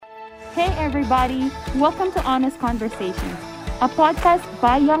Hey everybody, welcome to Honest Conversations, a podcast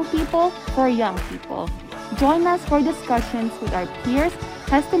by young people for young people. Join us for discussions with our peers,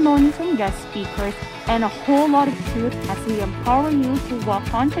 testimonies from guest speakers, and a whole lot of truth as we empower you to walk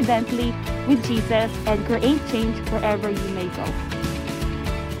confidently with Jesus and create change wherever you may go.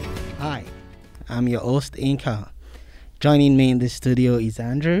 Hi, I'm your host, Yinka. Joining me in the studio is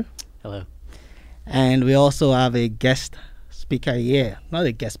Andrew. Hello. And we also have a guest speaker here. Not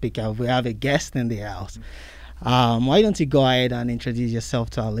a guest speaker, we have a guest in the house. Why don't you go ahead and introduce yourself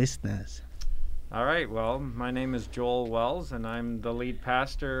to our listeners? All right. Well, my name is Joel Wells, and I'm the lead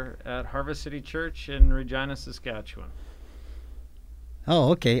pastor at Harvest City Church in Regina, Saskatchewan.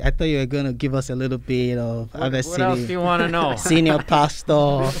 Oh, okay. I thought you were going to give us a little bit of Harvest What City. else do you want to know? Senior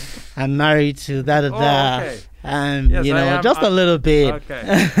pastor. I'm married to da-da-da. Oh, okay. And, Yes, you I know, am, just a little bit.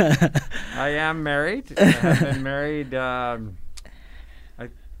 Okay. I am married. I have been married, I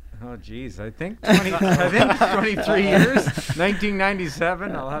think 23 years,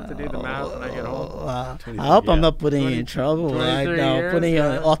 1997. I'll have to do the math when I get home. I hope I'm not putting you in trouble right now, years, putting you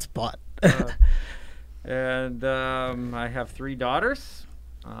on the hot spot. And I have 3 daughters.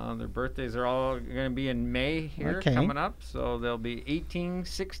 Their birthdays are all going to be in May here coming up. So they'll be 18,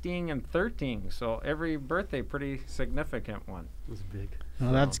 16, and 13. So every birthday, pretty significant one. It was big.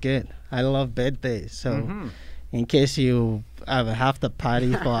 Well, that's good. I love birthdays. So in case you have a after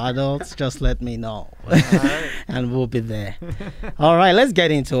party for adults, just let me know. Right. And we'll be there. All right, let's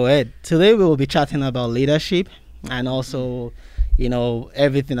get into it. Today we will be chatting about leadership and also, you know,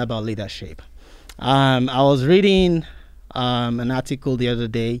 everything about leadership. I was reading an article the other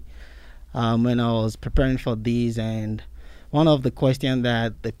day when I was preparing for these, and one of the questions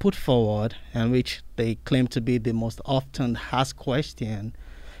that they put forward, and which they claim to be the most often asked question,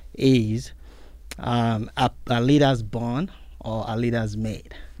 is are leaders born or are leaders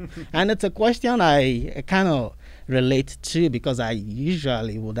made? And it's a question I kind of relate to because I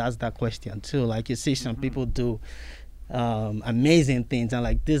usually would ask that question too. Like, you see some people do amazing things, and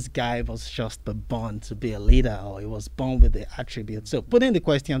like, this guy was just born to be a leader, or he was born with the attributes. So putting the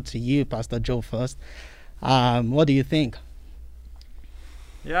question to you, Pastor Joe, first, what do you think?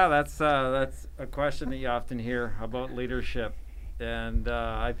 Yeah, that's a question that you often hear about leadership, and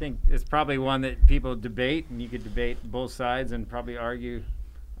I think it's probably one that people debate, and you could debate both sides and probably argue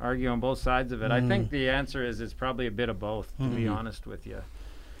on both sides of it. I think the answer is it's probably a bit of both, to be honest with you.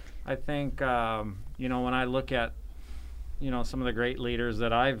 I think you know, when I look at, you know, some of the great leaders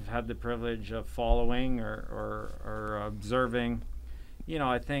that I've had the privilege of following or observing, you know,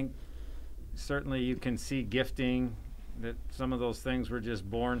 I think certainly you can see gifting, that some of those things were just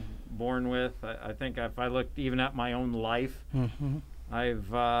born with. I think if I looked even at my own life, I've,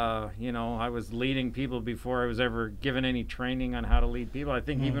 you know, I was leading people before I was ever given any training on how to lead people. I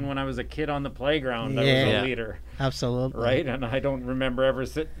think even when I was a kid on the playground, I was a leader. Absolutely. Right? And I don't remember ever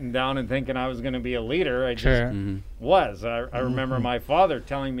sitting down and thinking I was going to be a leader. I just was. I remember my father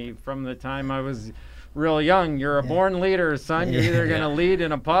telling me from the time I was real young, you're a born leader, son. You're either going to lead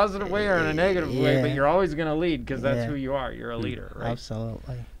in a positive way or in a negative way, but you're always going to lead because that's who you are. You're a leader, right?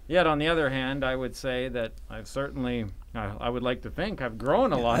 Absolutely. Yet on the other hand, I would say that I've certainly, I would like to think I've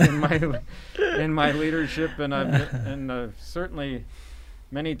grown a lot in my leadership, and I've certainly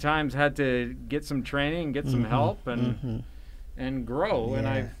many times had to get some training, get some help, and grow.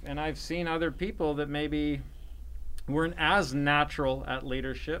 And I've seen other people that maybe weren't as natural at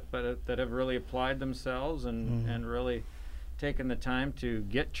leadership, but that have really applied themselves and really taken the time to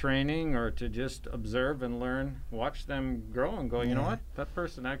get training or to just observe and learn, watch them grow and go, you know what, that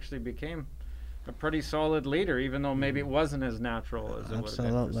person actually became a pretty solid leader, even though maybe it wasn't as natural as it would have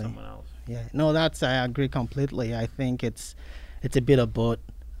been for someone else. Yeah, no, I agree completely. I think it's a bit of both.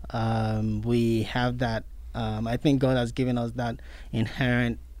 We have that, I think God has given us that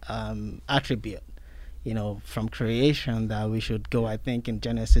inherent attribute, you know, from creation, that we should go. I think in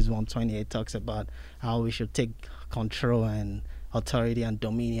Genesis 1:20 it talks about how we should take control and authority and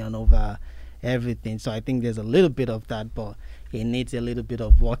dominion over everything. So I think there's a little bit of that, but it needs a little bit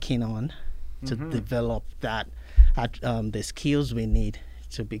of working on to develop that the skills we need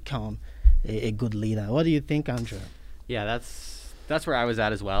to become a good leader. What do you think, Andrew? Yeah, that's where I was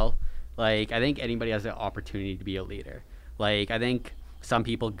at as well. Like, I think anybody has the opportunity to be a leader. Like, I think some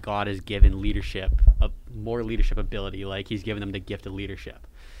people God has given leadership, more leadership ability. Like, he's given them the gift of leadership.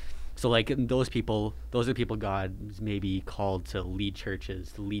 So like those are people God's maybe called to lead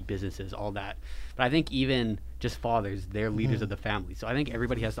churches, to lead businesses, all that. But I think even just fathers, they're leaders of the family. So I think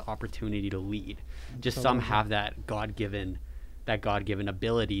everybody has the opportunity to lead. Just some have that God-given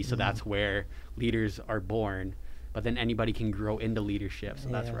ability. So that's where leaders are born. but then anybody can grow into leadership. So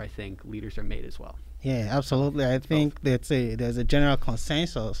that's Yeah. where I think leaders are made as well. Yeah, absolutely. I think there's a general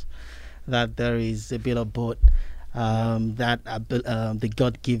consensus that there is a bit of both, the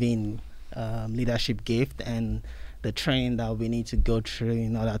God-given leadership gift and the training that we need to go through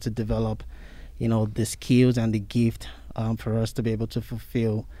in order to develop, the skills and the gift for us to be able to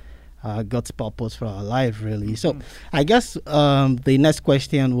fulfill God's purpose for our life, really. So, I guess the next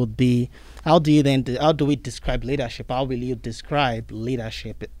question would be, how do we describe leadership? How will you describe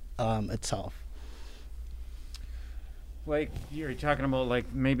leadership itself? Like you're talking about,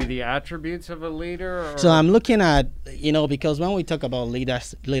 like maybe the attributes of a leader. Or? So I'm looking at, because when we talk about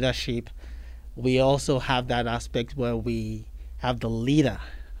leadership, we also have that aspect where we have the leader,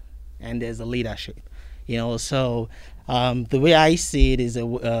 and there's a leadership. So the way I see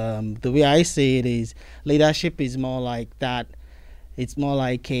it is leadership is more like that. It's more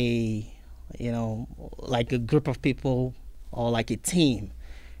like like a group of people or like a team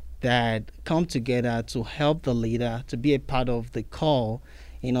that come together to help the leader to be a part of the call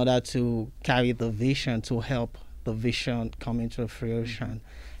in order to carry the vision, to help the vision come into fruition.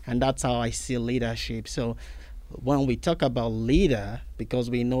 And that's how I see leadership. So when we talk about leader, because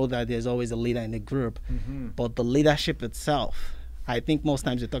we know that there's always a leader in the group, but the leadership itself, I think most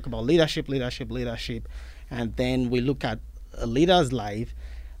times we talk about leadership, and then we look at a leader's life,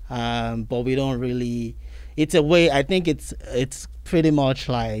 but we don't really, it's a way, I think it's pretty much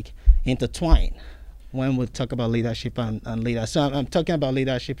like intertwined when we talk about leadership and leader. So I'm talking about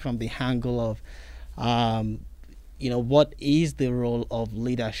leadership from the angle of, what is the role of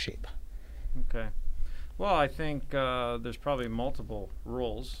leadership? Okay. Well, I think there's probably multiple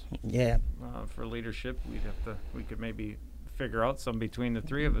roles. Yeah. For leadership, we could maybe figure out some between the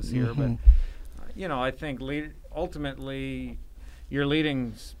three of us here, but I think ultimately you're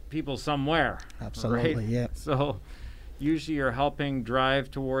leading people somewhere. Absolutely, right? yeah. So usually you're helping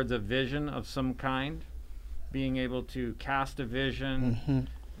drive towards a vision of some kind, being able to cast a vision,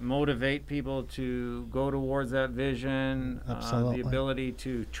 motivate people to go towards that vision, the ability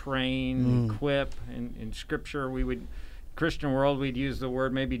to train, equip. In Scripture, Christian world, we'd use the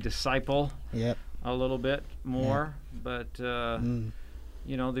word maybe disciple a little bit more, but the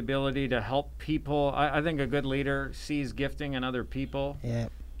ability to help people. I think a good leader sees gifting in other people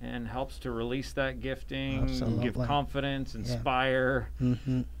and helps to release that gifting, give confidence, inspire,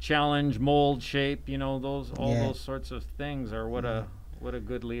 challenge, mold, shape. Those sorts of things are what a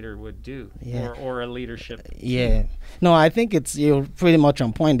good leader would do, or a leadership team. No, I think you're pretty much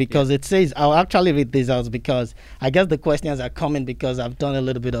on point, because it says, I'll actually read this out, because I guess the questions are coming because I've done a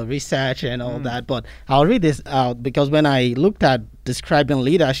little bit of research and all that, but I'll read this out, because when I looked at describing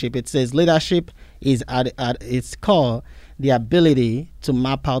leadership, it says leadership is at its core the ability to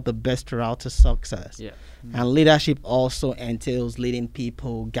map out the best route to success. And leadership also entails leading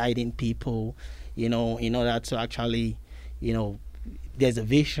people, guiding people, in order to actually, there's a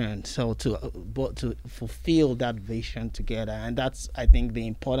vision, so to fulfill that vision together. And that's, I think, the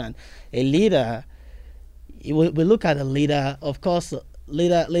important. A leader, we look at a leader, of course,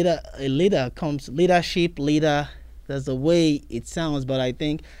 leadership, there's a way it sounds, but I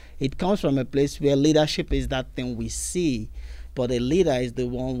think it comes from a place where leadership is that thing we see, but a leader is the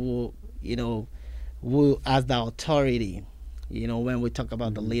one who has the authority, when we talk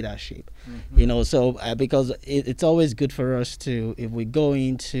about the leadership, so because it's always good for us to, if we're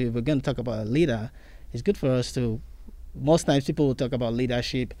going to talk about a leader, it's good for us to, most times people will talk about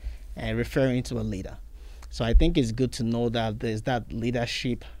leadership and referring to a leader. So I think it's good to know that there's that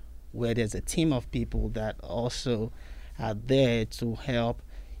leadership where there's a team of people that also are there to help,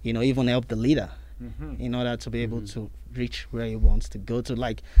 even help the leader in order to be able to reach where he wants to go to.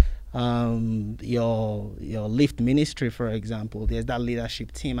 Like your Lift ministry, for example, there's that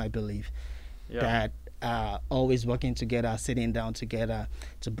leadership team, I believe, that are always working together, sitting down together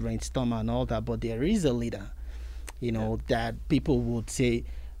to brainstorm and all that. But there is a leader, that people would say,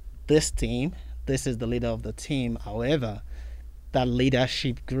 this is the leader of the team. However, that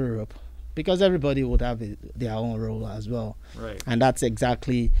leadership group, because everybody would have their own role as well. Right. And that's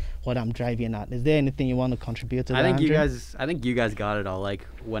exactly what I'm driving at. Is there anything you want to contribute to that, I think Andrew? you guys got it all. Like,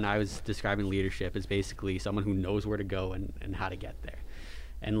 when I was describing leadership, is basically someone who knows where to go and how to get there.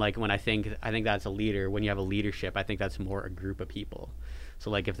 And like, when I think that's a leader, when you have a leadership, I think that's more a group of people. So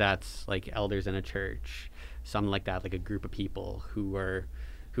like, if that's like elders in a church, something like that, like a group of people who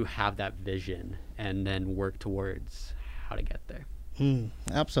have that vision and then work towards how to get there.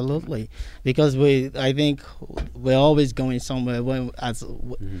 Absolutely, because I think we're always going somewhere when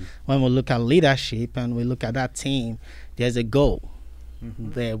we look at leadership and we look at that team. There's a goal,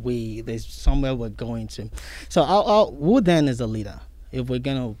 there's somewhere we're going to. So who then is a leader? If we're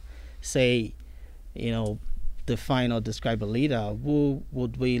gonna say, define or describe a leader, who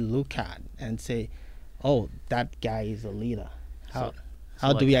would we look at and say, oh, that guy is a leader? How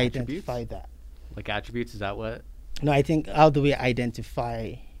So do we like attributes? identify that? Like attributes, is that what? No, I think, how do we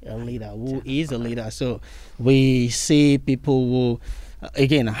identify a leader? Who is a leader? So we see people who,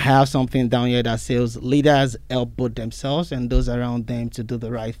 again, have something down here that says leaders help both themselves and those around them to do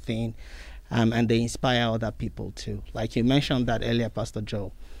the right thing, and they inspire other people too. Like you mentioned that earlier, Pastor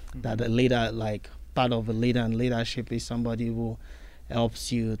Joe, that a leader, like part of a leader and leadership is somebody who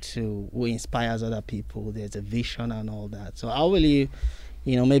helps you who inspires other people. There's a vision and all that. So how will you,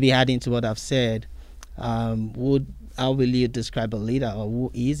 maybe adding to what I've said, how will you describe a leader, or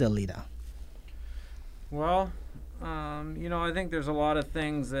who is a leader? Well, I think there's a lot of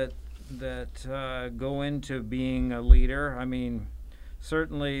things that go into being a leader. I mean,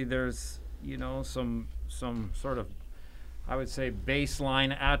 certainly there's some sort of, I would say,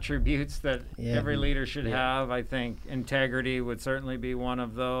 baseline attributes that every leader should have. I think integrity would certainly be one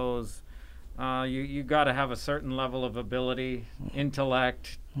of those. You got to have a certain level of ability,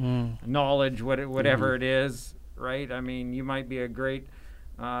 intellect, knowledge, whatever it is, right? I mean, you might be a great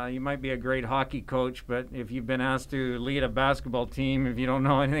hockey coach, but if you've been asked to lead a basketball team, if you don't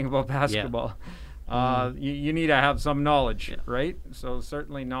know anything about basketball, you need to have some knowledge, right? So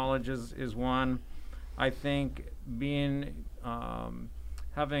certainly knowledge is one. I think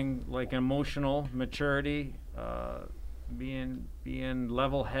having like emotional maturity, being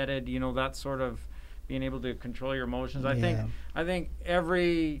level-headed, that sort of being able to control your emotions. I think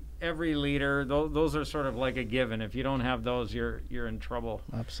every leader, those are sort of like a given. If you don't have those, you're in trouble.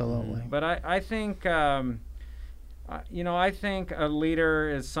 Absolutely. But I think I think a leader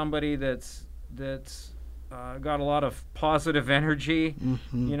is somebody that's got a lot of positive energy.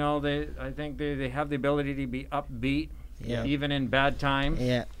 I think they have the ability to be upbeat, even in bad times.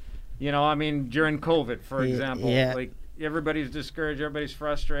 I mean, during COVID, for example, like everybody's discouraged, everybody's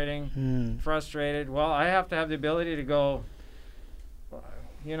frustrated. Well, I have to have the ability to go,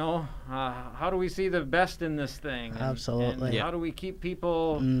 how do we see the best in this thing? Absolutely. And how do we keep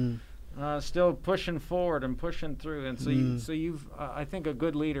people still pushing forward and pushing through? And so I think a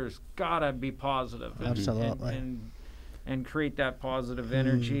good leader's gotta be positive. Absolutely. And create that positive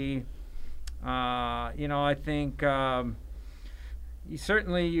energy. I think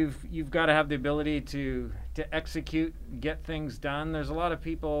you've got to have the ability to execute, get things done. There's a lot of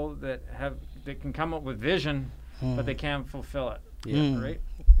people that can come up with vision, but they can't fulfill it. Right?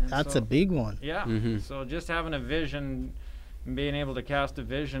 And that's a big one. So just having a vision and being able to cast a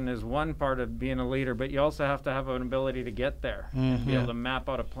vision is one part of being a leader, but you also have to have an ability to get there and be able to map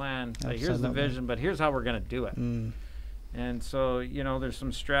out a plan. Like, here's the vision, but here's how we're going to do it. And so, there's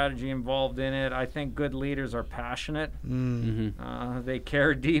some strategy involved in it. I think good leaders are passionate. They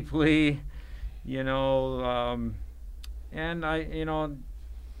care deeply, and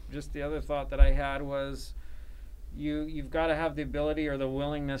just the other thought that I had was you've got to have the ability or the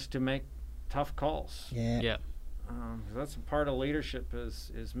willingness to make tough calls. That's a part of leadership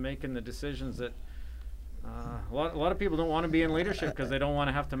is making the decisions that a lot of people don't want to be in leadership because they don't want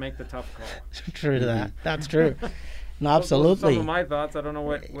to have to make the tough call. True to that. That's true. No, absolutely. Some of my thoughts. I don't know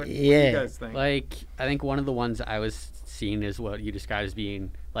what you guys think. Like, I think one of the ones I was seeing is what you described as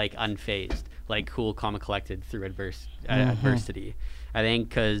being like unfazed, like cool, calm, and collected through adversity. I think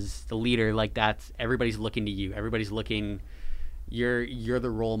because the leader, like, that's everybody's looking to you. Everybody's looking. You're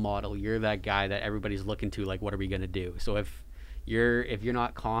the role model. You're that guy that everybody's looking to. Like, what are we gonna do? So if you're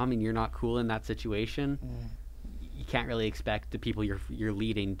not calm and you're not cool in that situation, you can't really expect the people you're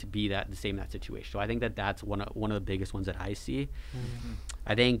leading to be the same in that situation. So I think that's one of the biggest ones that I see.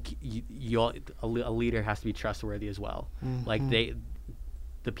 I think a leader has to be trustworthy as well. Like the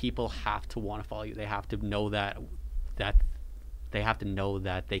people have to want to follow you. They have to know that they have to know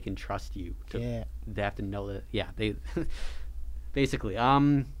that they can trust you. They have to know that. They basically.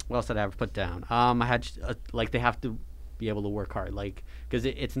 What else did I ever put down? I had they have to be able to work hard, like, because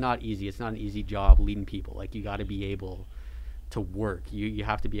it's not easy. It's not an easy job leading people. Like, you got to be able to work. You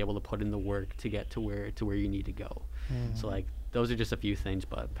have to be able to put in the work to get to where you need to go. So, like, those are just a few things.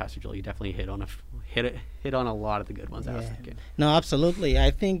 But Pastor Joel, you definitely hit on a lot of the good ones. I was thinking. No, absolutely. I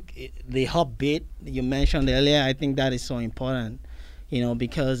think the hub bit you mentioned earlier, I think that is so important.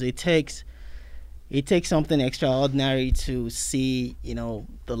 Because it takes something extraordinary to see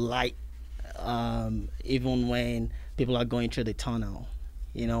the light, even when people are going through the tunnel,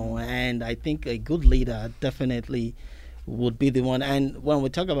 and I think a good leader definitely would be the one. And when we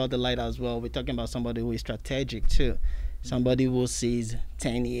talk about the light as well, we're talking about somebody who is strategic too, somebody who sees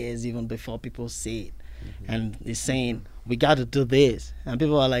 10 years even before people see it, Mm-hmm. and is saying, we got to do this. And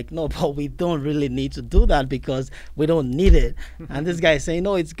people are like, no, but we don't really need to do that because we don't need it. And this guy is saying,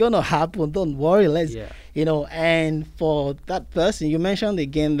 no, it's going to happen. Don't worry. Let's, Yeah. and for that person, you mentioned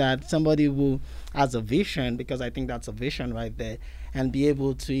again that somebody who has a vision, because I think that's a vision right there, and be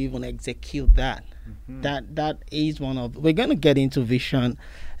able to even execute that. That is one of, we're going to get into vision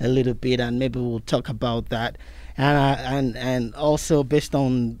a little bit, and maybe we'll talk about that. And also based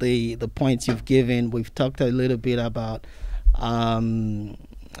on the points you've given, we've talked a little bit about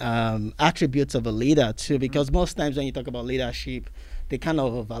attributes of a leader too, because most times when you talk about leadership, they kind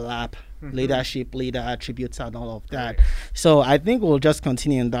of overlap. Leadership, leader attributes, and all of that. Right. So I think we'll just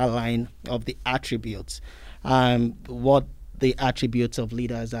continue in that line of the attributes. What the attributes of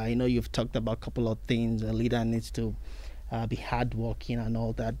leaders are. I know you've talked about a couple of things. A leader needs to be hardworking and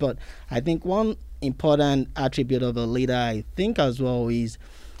all that. But I think one important attribute of a leader, I think as well, is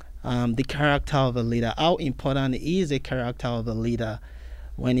the character of a leader. How important is the character of a leader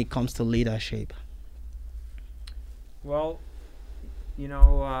when it comes to leadership? Well,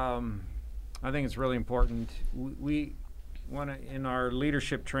 I think it's really important. We want to, in our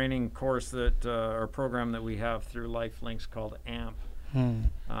leadership training course that our program that we have through LifeLinks called AMP.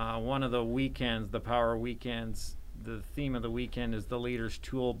 One of the weekends, the Power Weekends, the theme of the weekend is the leader's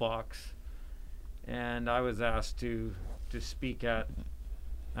toolbox, and I was asked to speak at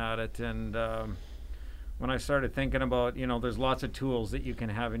it. And when I started thinking about, there's lots of tools that you can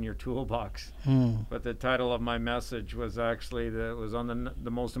have in your toolbox, but the title of my message was actually it was on the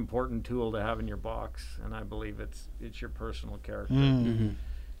most important tool to have in your box, and I believe it's your personal character.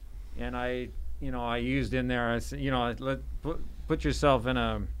 And I used in there, I said, put yourself in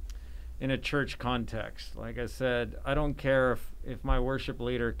a church context. Like I said, I don't care if my worship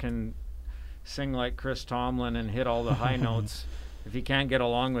leader can sing like Chris Tomlin and hit all the high notes. If he can't get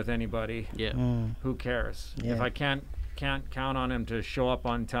along with anybody, who cares? Yeah. If I can't count on him to show up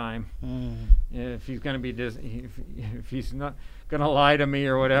on time, if he's going to be if he's not going to lie to me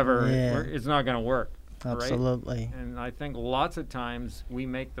or whatever, it's not going to work. Absolutely. Right? And I think lots of times we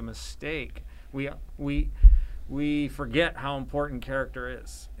make the mistake. We forget how important character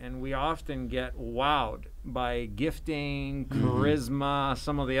is, and we often get wowed by gifting, charisma,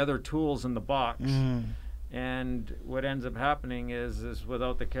 some of the other tools in the box. And what ends up happening is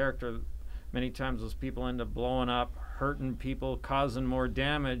without the character, many times those people end up blowing up, hurting people, causing more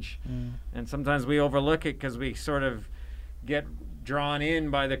damage. And sometimes we overlook it because we sort of get drawn in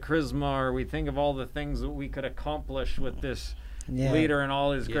by the charisma, or we think of all the things that we could accomplish with this leader and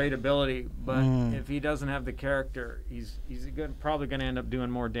all his great ability. But if he doesn't have the character, he's probably going to end up doing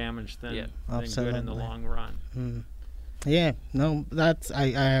more damage than good in the long run. Yeah, no, I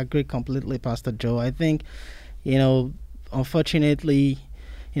agree completely, Pastor Joe. I think, unfortunately,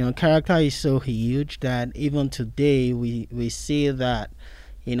 character is so huge that even today we see that,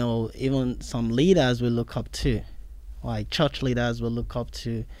 even some leaders we look up to, like church leaders we look up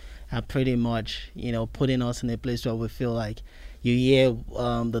to, are pretty much, putting us in a place where we feel like you hear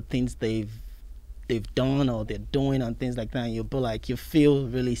the things they've done or they're doing and things like that, and you feel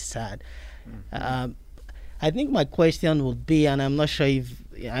really sad. I think my question would be, and I'm not sure if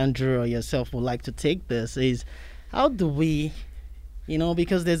Andrew or yourself would like to take this, is how do we,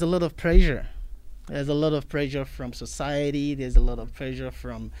 because there's a lot of pressure. There's a lot of pressure from society. There's a lot of pressure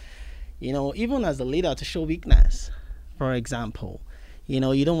from, even as a leader, to show weakness, for example.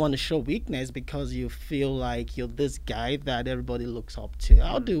 You don't want to show weakness because you feel like you're this guy that everybody looks up to.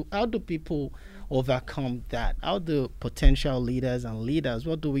 How do people overcome that? How do potential leaders and leaders,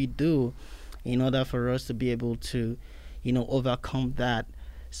 what do we do in order for us to be able to, overcome that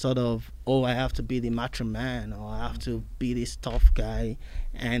sort of, I have to be the macho man, or I have to be this tough guy,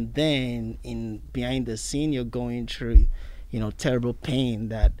 and then behind the scene you're going through, terrible pain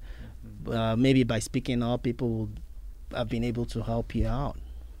that maybe by speaking up people will have been able to help you out.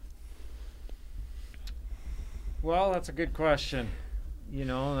 Well, that's a good question.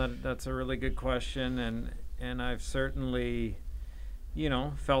 That's a really good question, and I've certainly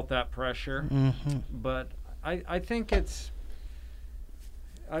felt that pressure. But I think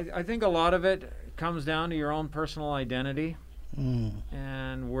I think a lot of it comes down to your own personal identity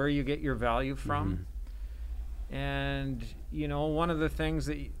and where you get your value from. And one of the things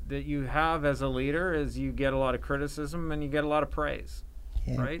that you have as a leader is you get a lot of criticism and you get a lot of praise,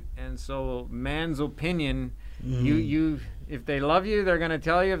 right? And so man's opinion, you if they love you, they're going to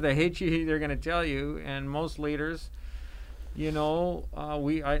tell you. If they hate you, they're going to tell you. And most leaders,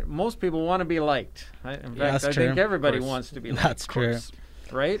 most people want to be liked. In fact, I think everybody wants to be liked. That's true.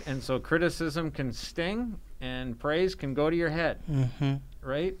 Right? And so criticism can sting, and praise can go to your head,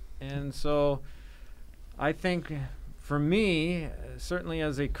 right? And so I think for me, certainly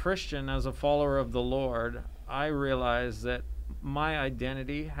as a Christian, as a follower of the Lord, I realize that my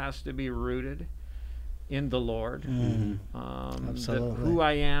identity has to be rooted in the Lord. That who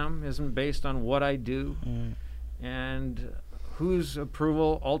I am isn't based on what I do, and whose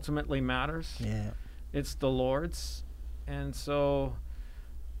approval ultimately matters. It's the Lord's. And so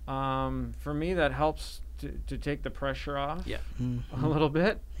for me, that helps to take the pressure off a little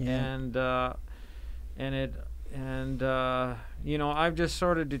bit. And you know, I've just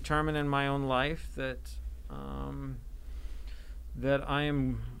sort of determined in my own life that that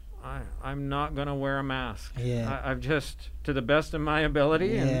I'm not going to wear a mask. I've just, to the best of my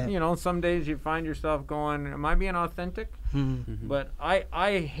ability, and you know, some days you find yourself going, am I being authentic? But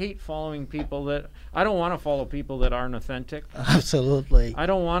I hate following people that, I don't want to follow people that aren't authentic. Absolutely. I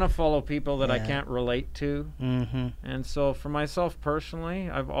don't want to follow people that I can't relate to. And so for myself personally,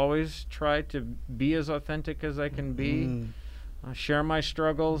 I've always tried to be as authentic as I can be, share my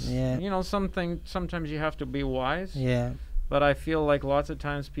struggles. You know, sometimes you have to be wise. But I feel like lots of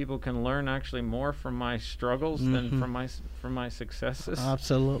times people can learn actually more from my struggles than from my successes.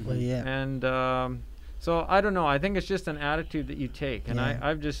 Absolutely, And so I don't know. I think it's just an attitude that you take. And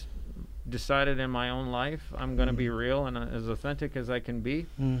I've just decided in my own life I'm going to be real and as authentic as I can be.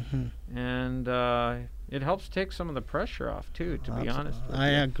 And it helps take some of the pressure off too, to be honest with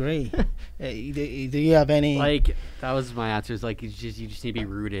I you. agree. Do you have any? Like, that was my answer. Is like, you just need to be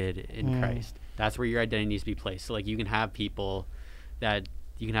rooted in Christ. That's where your identity needs to be placed. So like, you can have people that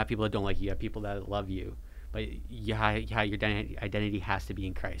don't like you, have people that love you, but your identity has to be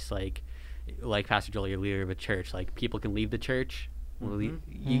in Christ. Like Pastor Joel, you're a leader of a church. Like, people can leave the church. Well, you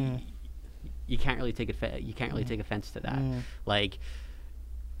can't really take offense to that. Like,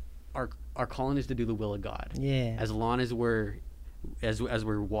 our calling is to do the will of God. As long as we're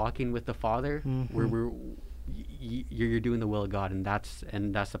walking with the Father, you're doing the will of God, and that's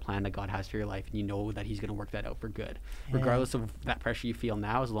the plan that God has for your life, and you know that He's going to work that out for good, regardless of that pressure you feel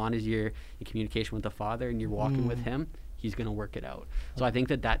now. As long as you're in communication with the Father and you're walking with Him, He's going to work it out. So I think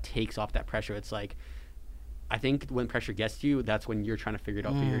that takes off that pressure. It's like, I think when pressure gets to you, that's when you're trying to figure it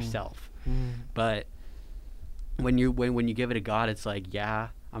out for yourself. But when you give it to God, it's like,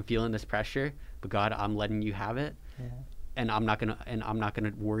 I'm feeling this pressure, but God, I'm letting you have it, and I'm not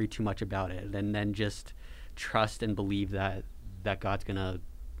gonna worry too much about it, and then just trust and believe that God's gonna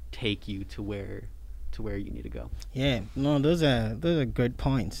take you to where you need to go. Those are good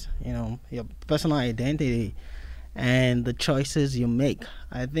points. You know, your personal identity and the choices you make.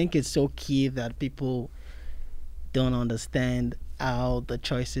 I think it's so key that people don't understand how the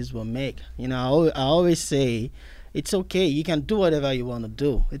choices we make. You know, I always say, it's okay, you can do whatever you want to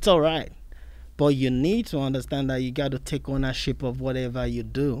do, it's all right, but you need to understand that you got to take ownership of whatever you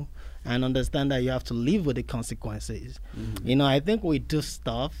do, and understand that you have to live with the consequences. You know, I think we do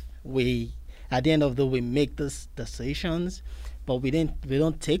stuff, at the end of the day we make these decisions, but we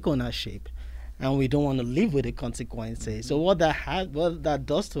don't take ownership, and we don't want to live with the consequences. So what that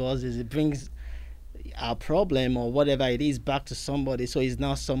does to us is it brings our problem or whatever it is back to somebody, so it's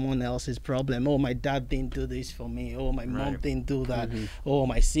now someone else's problem. Oh, my dad didn't do this for me. Oh, my mom didn't do that. Oh,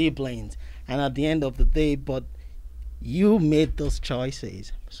 my siblings. And at the end of the day, but you made those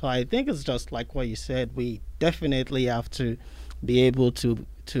choices. So I think it's just like what you said, we definitely have to be able to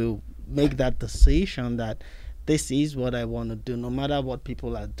make that decision that this is what I want to do, no matter what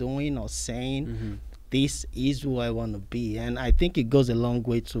people are doing or saying. This is who I want to be. And I think it goes a long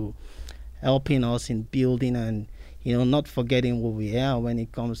way to helping us in building, and you know, not forgetting who we are when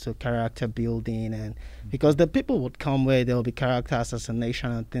it comes to character building. And because the people would come where there will be character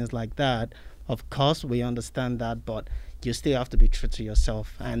assassination and things like that. Of course we understand that, but you still have to be true to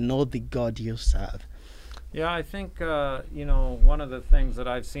yourself and know the God you serve. I think you know, one of the things that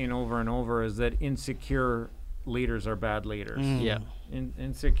I've seen over and over is that insecure leaders are bad leaders.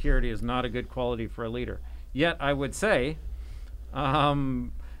 Insecurity is not a good quality for a leader. Yet I would say,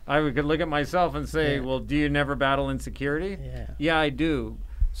 I could look at myself and say, well, do you never battle insecurity? Yeah, I do.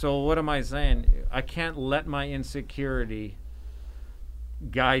 So what am I saying? I can't let my insecurity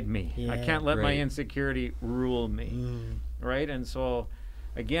guide me. I can't let my insecurity rule me. Right? And so,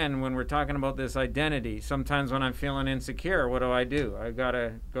 again, when we're talking about this identity, sometimes when I'm feeling insecure, what do? I got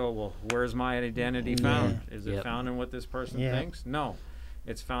to go, well, where's my identity found? Is it found in what this person thinks? No.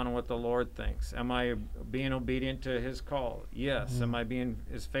 It's found in what the Lord thinks. Am I being obedient to His call? Yes. Am I being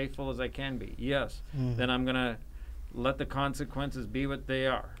as faithful as I can be? Yes. Then I'm going to let the consequences be what they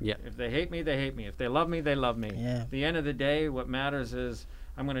are. If they hate me, they hate me. If they love me, they love me. At the end of the day, what matters is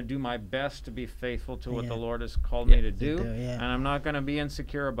I'm going to do my best to be faithful to what Yeah. the Lord has called me to do, yeah. and I'm not going to be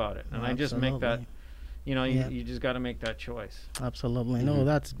insecure about it. And I just make that, Absolutely. you, Yeah. you just got to make that choice. Absolutely. No,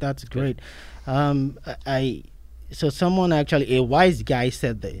 Mhm. that's great. I so someone actually, a wise guy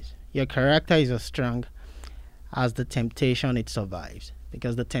said this. Your character is as strong as the temptation it survives,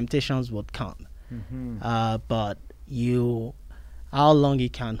 because the temptations would come. Mm-hmm. But you, how long you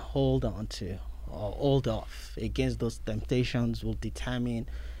can hold on to or hold off against those temptations will determine,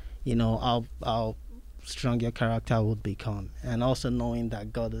 how strong your character would become. And also knowing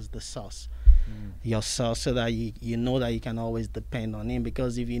that God is the source, your source, so that you know that you can always depend on Him.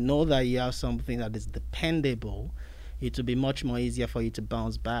 Because if you know that you have something that is dependable, it will be much more easier for you to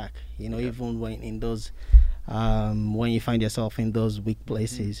bounce back. Even when in those when you find yourself in those weak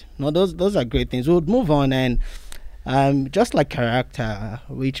places. No, those are great things. We'll move on, and just like character,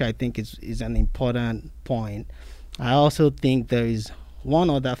 which I think is an important point. I also think there is one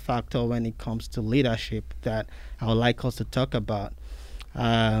other factor when it comes to leadership that I would like us to talk about,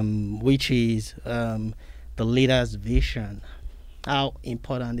 which is the leader's vision. How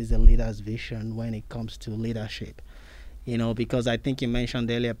important is a leader's vision when it comes to leadership? Because I think you mentioned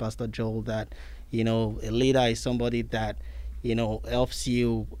earlier, Pastor Joel, that a leader is somebody that helps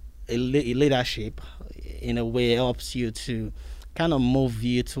you. Leadership, in a way, helps you to kind of move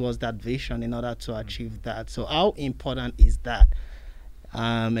you towards that vision in order to achieve that. So how important is that,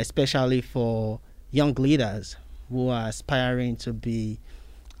 especially for young leaders who are aspiring to become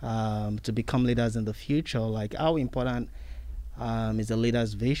leaders in the future? Like, how important is a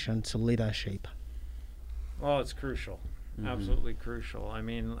leader's vision to leadership? Well, it's crucial. Mhm. Absolutely crucial. I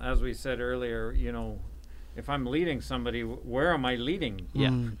mean, as we said earlier, if I'm leading somebody, where am I leading? Yeah.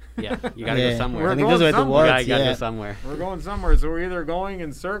 Mm. Yeah. You got to Yeah. go somewhere. We're I think those going are the somewhere. words. You got to Yeah. go somewhere. We're going somewhere, so we're either going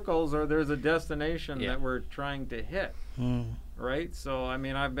in circles or there's a destination Yeah. that we're trying to hit, Mm. right? So, I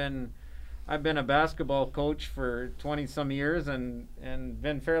mean, I've been a basketball coach for 20 some years and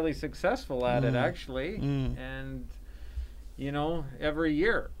been fairly successful at it, actually. Mm. And every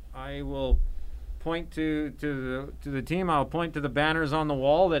year I will point to the team. I'll point to the banners on the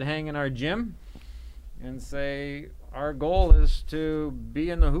wall that hang in our gym and say, our goal is to be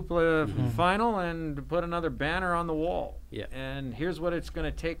in the hoopla final and to put another banner on the wall. Yeah. And here's what it's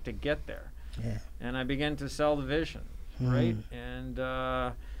going to take to get there. Yeah. And I begin to sell the vision, right? And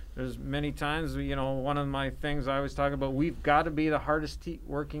there's many times, one of my things I always talk about, we've got to be the hardest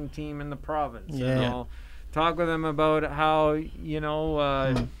working team in the province. Yeah. And I'll talk with them about how,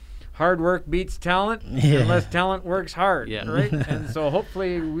 hard work beats talent unless talent works hard, Yeah. right? And so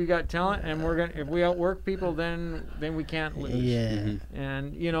hopefully we got talent, and if we outwork people, then we can't lose. Yeah. Mhm.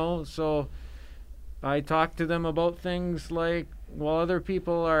 And so I talk to them about things like, while other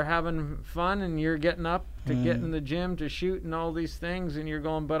people are having fun and you're getting up to get in the gym to shoot and all these things, and you're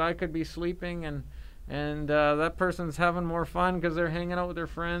going, but I could be sleeping, and that person's having more fun because they're hanging out with their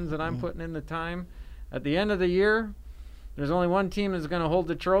friends, and I'm putting in the time. At the end of the year, there's only one team that's going to hold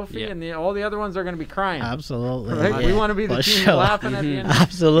the trophy, Yeah. and all the other ones are going to be crying. Absolutely. Right? Yeah. We want to be the For team sure. laughing at the end.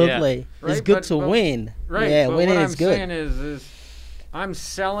 Absolutely. It's Right, good but- to but- win. Right. Yeah, but winning what is I'm good. saying is I'm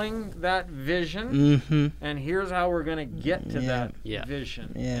selling that vision, Mm-hmm. and here's how we're going to get to Yeah. that Yeah.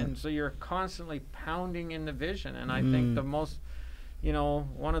 vision. Yeah. And so you're constantly pounding in the vision. And I think the most,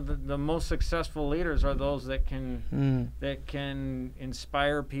 one of the most successful leaders are those that can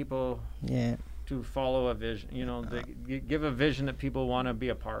inspire people Yeah. to follow a vision. Give a vision that people want to be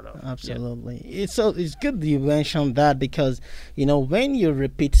a part of. Absolutely. It's good that you mentioned that, because when you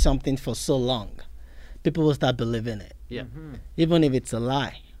repeat something for so long, people will start believing it, Yeah. even if it's a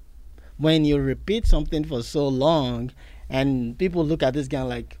lie. When you repeat something for so long, and people look at this guy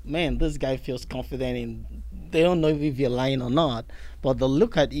like, man, this guy feels confident in. They don't know if you're lying or not, but they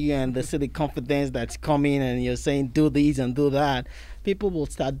look at you and they see the confidence that's coming, and you're saying do this and do that. People will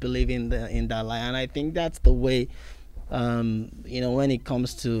start believing in that lie, and I think that's the way. When it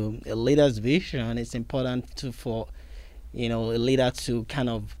comes to a leader's vision, it's important for a leader to kind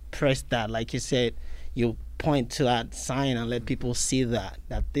of press that, like you said, you point to that sign and let people see that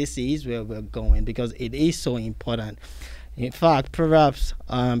this is where we're going, because it is so important. In fact, Proverbs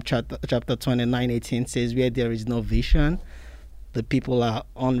chapter 29:18 says, where there is no vision, the people are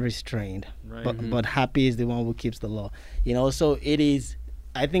unrestrained. Right. But happy is the one who keeps the law. So it is,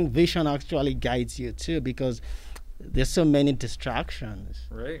 I think vision actually guides you too, because there's so many distractions.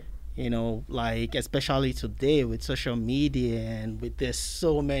 Right. Like especially today with social media and with there's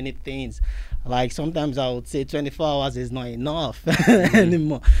so many things. Like sometimes I would say 24 hours is not enough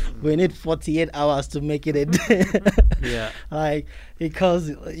anymore. We need 48 hours to make it a day. Yeah. Like,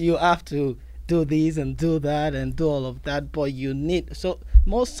 because you have to do this and do that and do all of that, but you need, so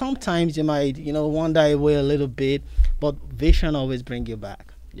most sometimes you might, wander away a little bit, but vision always bring you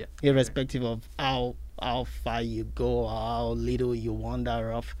back, Yeah. irrespective of how far you go or how little you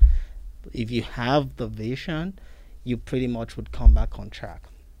wander off. If you have the vision, you pretty much would come back on track.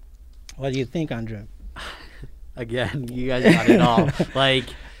 What do you think, Andrew? Again, you guys got it all. Like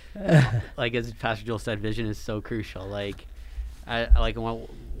as Pastor Joel said, vision is so crucial. Like, I like one of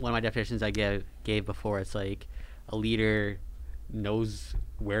my definitions I gave before. It's like a leader knows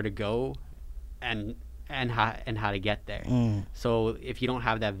where to go, and how to get there. So if you don't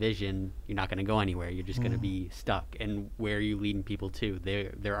have that vision, you're not going to go anywhere. You're just going to be stuck. And where are you leading people to?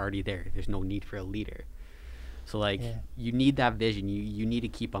 They're already there. There's no need for a leader. So you need that vision. You need to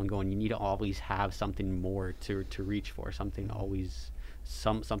keep on going. You need to always have something more to reach for, something always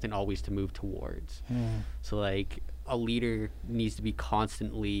to move towards. So like a leader needs to be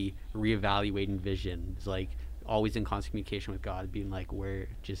constantly reevaluating vision. It's like always in constant communication with God, being like, we're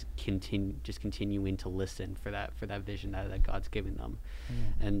just continuing to listen for that vision that God's giving them.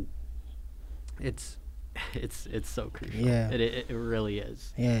 And it's so crucial. Yeah. It really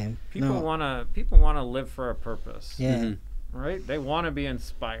is. Yeah. People wanna live for a purpose. Yeah. Right? They want to be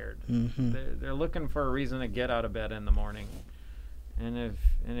inspired. They're looking for a reason to get out of bed in the morning. And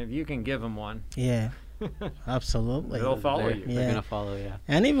if you can give them one, Yeah. Absolutely. they'll follow you. They're gonna follow. Yeah.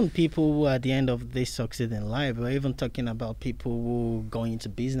 And even people who at the end of this succeed in life, we're even talking about people who go into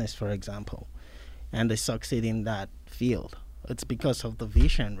business, for example, and they succeed in that field. It's because of the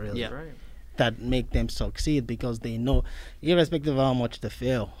vision, really, Yeah. Right. that make them succeed, because they know, irrespective of how much they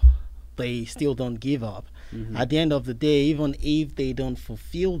fail, they still don't give up. At the end of the day, even if they don't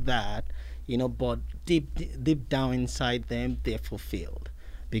fulfill that, but deep down inside them, they're fulfilled,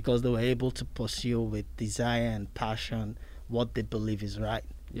 because they were able to pursue with desire and passion what they believe is right.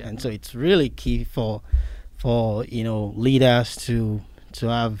 Yeah. And so it's really key for leaders to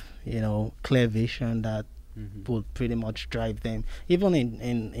have clear vision that would pretty much drive them. Even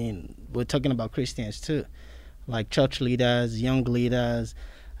in we're talking about Christians too, like church leaders, young leaders,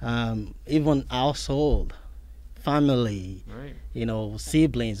 even household, family, Right.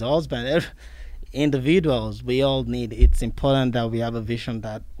 siblings, husband, individuals. We all need. It's important that we have a vision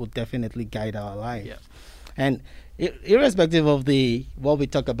that would definitely guide our life. Yeah. And irrespective of what we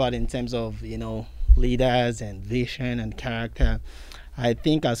talk about in terms of leaders and vision and character, I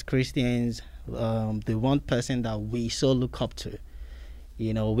think as Christians, the one person that we so look up to,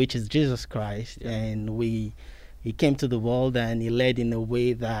 which is Jesus Christ, and he came to the world and he led in a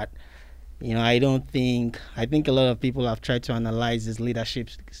way that, I think a lot of people have tried to analyze his leadership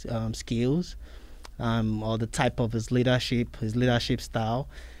skills, or the type of his leadership style,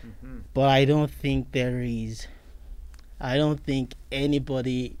 but I don't think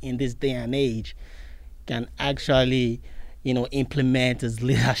anybody in this day and age can actually implement his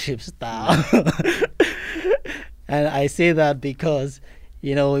leadership style. And I say that because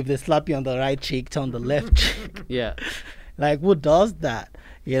if they slap you on the right cheek, turn the left cheek. Yeah. Like, who does that?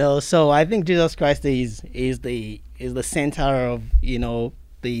 So I think Jesus Christ is the center of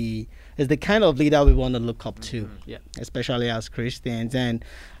is the kind of leader we want to look up to, Yeah. especially as Christians. And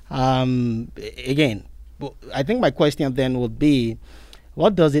again, I think my question then would be,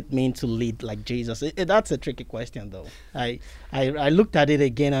 what does it mean to lead like Jesus? That's a tricky question, though. I looked at it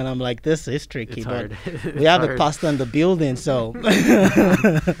again and I'm like, this is tricky. It's but hard. we have a pastor in the building, so.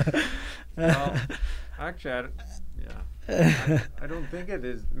 Well, actually, I don't think it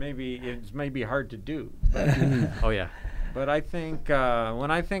is. It's maybe hard to do. But, Oh yeah. but I think when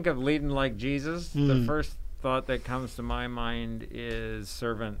I think of leading like Jesus, the first thought that comes to my mind is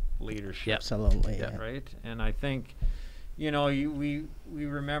servant leadership. Yep. Absolutely. Yeah. Right. And I think, we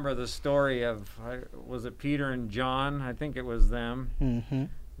remember the story of was it Peter and John? I think it was them. Mm-hmm.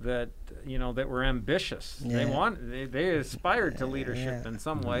 That that were ambitious. Yeah. They aspired to leadership Yeah. in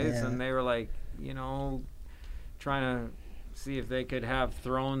some ways, Yeah. and they were like trying to see if they could have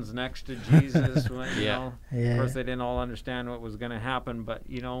thrones next to Jesus. When, Yeah. Yeah. Of course, they didn't all understand what was going to happen, but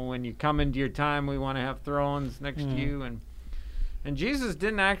when you come into your time, we want to have thrones next to you, and Jesus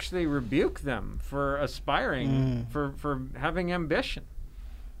didn't actually rebuke them for aspiring, for having ambition.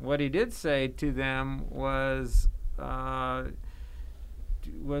 What he did say to them was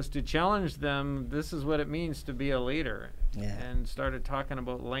to challenge them. This is what it means to be a leader, Yeah. and started talking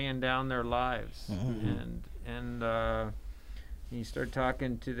about laying down their lives, and he started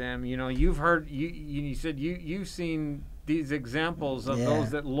talking to them. You've heard. He said you've seen these examples of Yeah. those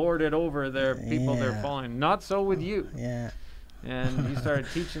that lord it over their people they're Yeah. following. Not so with you. Yeah. And he started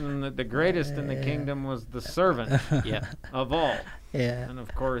teaching them that the greatest in the kingdom was the servant Yeah. of all. Yeah. And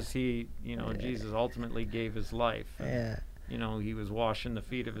of course, Jesus ultimately gave his life. And, Yeah. he was washing the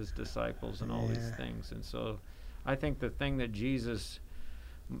feet of his disciples and all these Yeah. things. And so I think the thing that Jesus,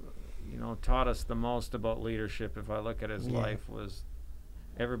 taught us the most about leadership, if I look at his life, was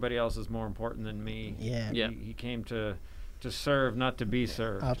everybody else is more important than me. Yeah. Yeah. He came to serve, not to be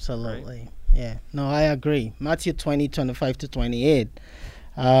served. Absolutely. Right? Yeah. No, I agree. Matthew 20:25-28.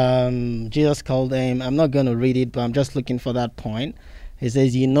 Jesus called them. I'm not going to read it, but I'm just looking for that point. He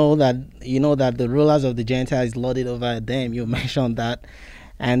says, you know that the rulers of the Gentiles lorded over them. You mentioned that.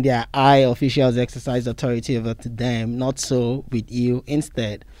 And their high officials exercise authority over to them. Not so with you.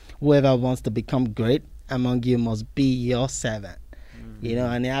 Instead, whoever wants to become great among you must be your servant. Mm-hmm.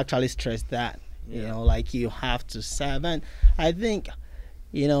 And they actually stress that. Yeah. Like you have to serve. And I think,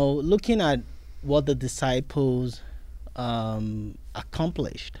 looking at what the disciples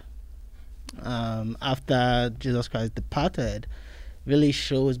accomplished after Jesus Christ departed really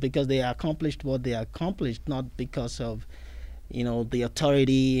shows, because they accomplished what they accomplished not because of the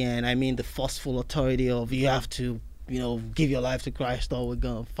authority, and I mean the forceful authority of you have to give your life to Christ or we're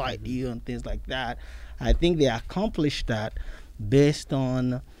gonna fight you and things like that. I think they accomplished that based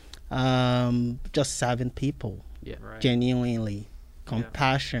on just serving people Yeah. Right. genuinely,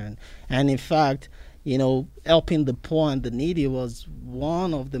 compassion, and in fact, helping the poor and the needy was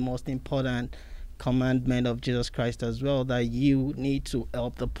one of the most important commandment of Jesus Christ as well, that you need to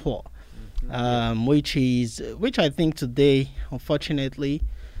help the poor, which I think today, unfortunately,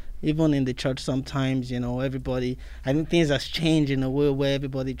 even in the church sometimes, everybody, I think things has changed in a way where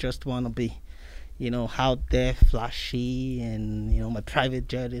everybody just want to be out there flashy, and my private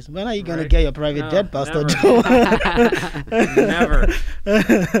jet is, when are you gonna Right. get your private No, jet, Pastor never. Joe? Never.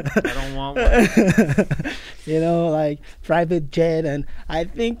 I don't want one. Like private jet. And I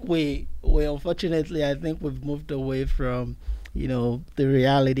think we unfortunately, I think we've moved away from the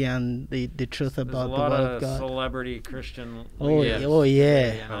reality and the truth There's about a the lot word of of God. celebrity Christian Oh, leaders oh yeah,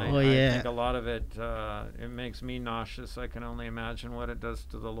 today, and oh I yeah. think a lot of it it makes me nauseous. I can only imagine what it does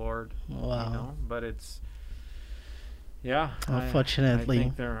to the Lord. Wow. But it's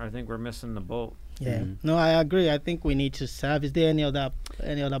Unfortunately. I think we're missing the boat. Yeah. Mhm. No, I agree. I think we need to serve. Is there any other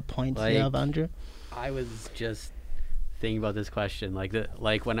points you have, Like, Andrew? I was just thinking about this question, like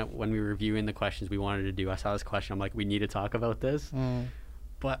when we were reviewing the questions we wanted to do. I saw this question. I'm like, we need to talk about this,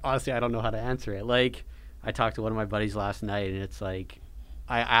 but honestly, I don't know how to answer it. Like, I talked to one of my buddies last night, and it's like,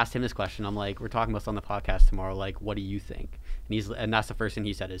 I asked him this question. I'm like, we're talking about this on the podcast tomorrow. Like, what do you think? And that's the first thing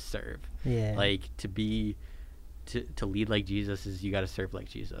he said is serve. Yeah. Like, to lead like Jesus is, you got to serve like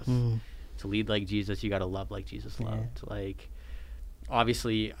Jesus. To lead like Jesus, you got to love like Jesus loved. Like,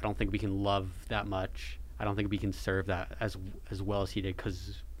 obviously, I don't think we can love that much. I don't think we can serve that as well as he did,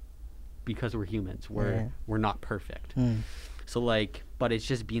 because we're humans. We're not perfect. So like, but it's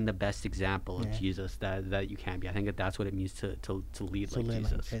just being the best example of Jesus that you can be. I think that's what it means to lead like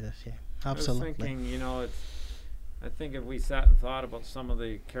Jesus. Yeah. I was Absolutely. thinking, I think if we sat and thought about some of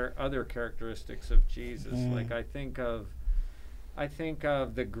the other characteristics of Jesus, like I think of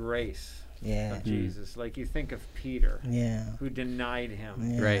the grace of Jesus. Like you think of Peter, who denied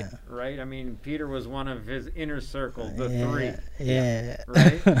him. Right. Right? I mean, Peter was one of his inner circle, the three. Yeah.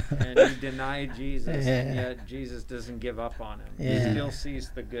 Right? And he denied Jesus, and yet Jesus doesn't give up on him. He still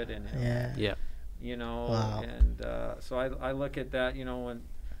sees the good in him. Yeah. Wow. And so I look at that, when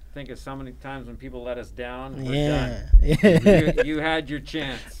think of so many times when people let us down, we're done. You had your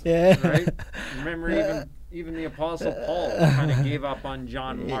chance. Right? Remember even the Apostle Paul kind of gave up on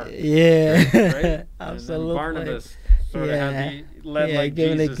John Mark. Right? Absolutely. And then Barnabas sort of had led like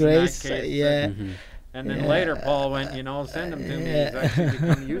given Jesus the grace. in that case. And then later Paul went, send him to me. He's actually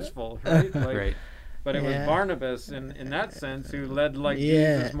become useful. Right? Right. But it was Barnabas in that sense who led like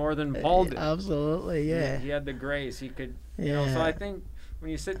Jesus more than Paul did. Absolutely, He had the grace. He could, so I think when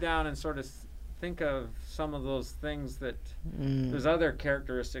you sit down and sort of think of some of those things that there's other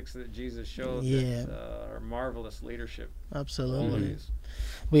characteristics that Jesus showed that are marvelous leadership. Absolutely. qualities.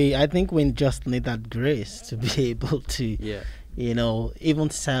 I think we just need that grace to be able to, even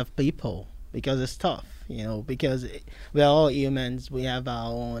serve people, because it's tough, because we're all humans. We have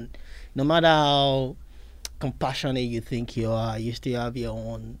our own, no matter how compassionate you think you are, you still have your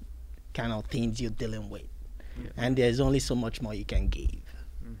own kind of things you're dealing with. And there's only so much more you can give.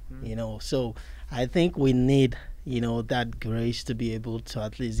 So I think we need that grace to be able to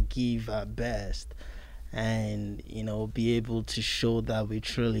at least give our best, and be able to show that we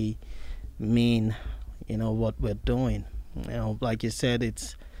truly mean what we're doing. Like you said,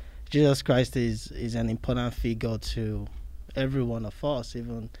 it's Jesus Christ is an important figure to every one of us,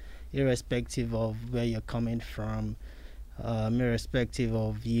 even irrespective of where you're coming from, irrespective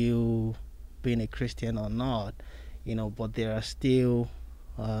of you being a Christian or not, but there are still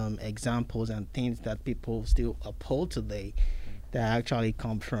examples and things that people still uphold today that actually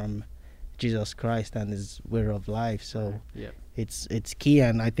come from Jesus Christ and His way of life. So Yep. it's key,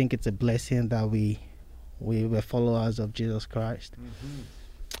 and I think it's a blessing that we were followers of Jesus Christ.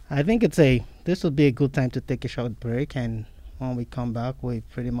 I think this will be a good time to take a short break, and when we come back, we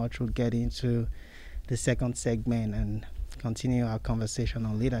pretty much will get into the second segment and continue our conversation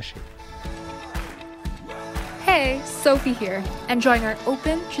on leadership. Hey, Sophie here. Enjoying our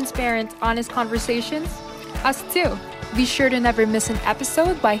open, transparent, honest conversations? Us too. Be sure to never miss an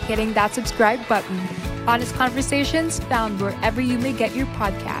episode by hitting that subscribe button. Honest Conversations found wherever you may get your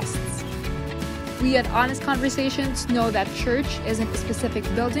podcasts. We at Honest Conversations know that church isn't a specific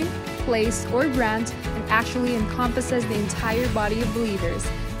building, place, or brand and actually encompasses the entire body of believers.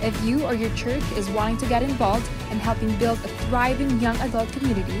 If you or your church is wanting to get involved in helping build a thriving young adult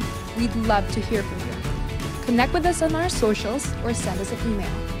community, we'd love to hear from you. Connect with us on our socials or send us an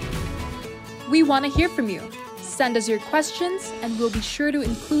email. We want to hear from you. Send us your questions and we'll be sure to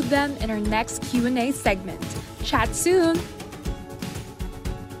include them in our next Q&A segment. Chat soon!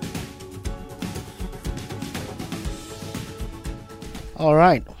 All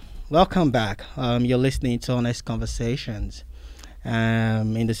right, welcome back. You're listening to Honest Conversations.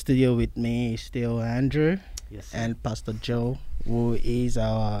 In the studio with me is still Andrew, Yes, sir. and Pastor Joe, who is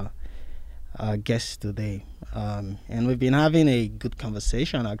our guest today. And we've been having a good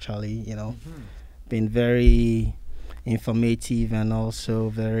conversation, actually, been very informative and also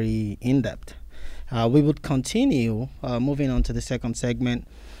very in-depth. We would continue moving on to the second segment,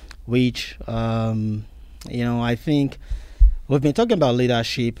 which, I think we've been talking about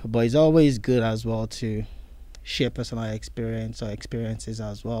leadership, but it's always good as well to share personal experience or experiences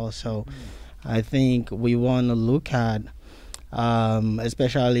as well. So I think we want to look at,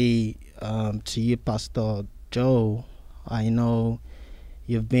 especially to you, Pastor Joe, I know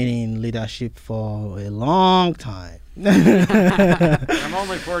you've been in leadership for a long time. I'm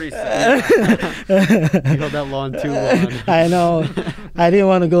only 47. You held that long too long. I know. I didn't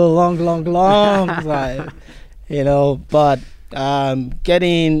want to go long time, but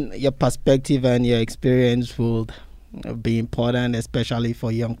getting your perspective and your experience would be important, especially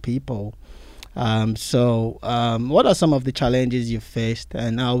for young people. So what are some of the challenges you faced,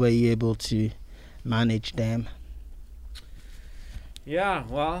 and how were you able to manage them? Yeah,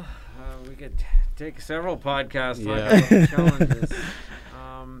 well, we could take several podcasts Yeah. talking about the challenges.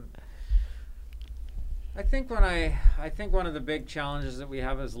 I think one of the big challenges that we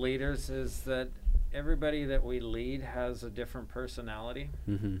have as leaders is that everybody that we lead has a different personality.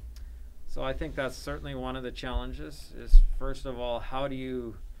 Mm-hmm. So I think that's certainly one of the challenges. Is first of all, how do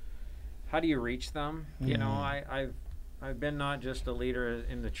you reach them? You know, I've been not just a leader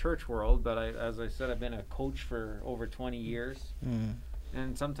in the church world, but as I said, I've been a coach for over 20 years,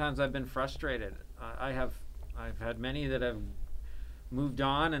 and sometimes I've been frustrated. I've had many that have moved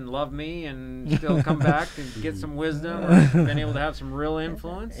on and love me and still come back to get some wisdom, or been able to have some real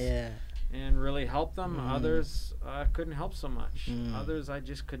influence. Yeah. And really help them. Others couldn't help so much. Others I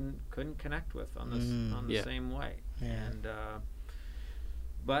just couldn't connect with on the same way. Yeah. And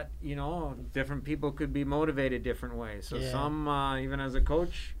but different people could be motivated different ways. So some even as a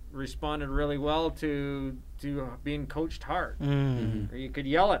coach responded really well to being coached hard, or you could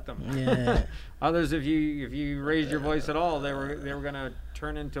yell at them. Yeah. Others, if you raised your voice at all, they were going to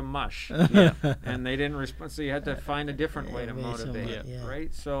turn into mush, and they didn't respond. So you had to find a different way to motivate,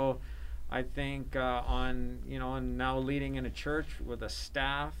 right? So I think and now leading in a church with a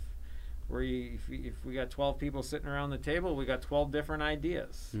staff where if we got 12 people sitting around the table, we got 12 different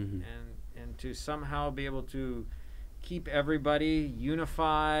ideas, and to somehow be able to keep everybody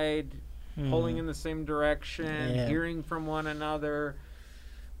unified, pulling in the same direction, hearing from one another,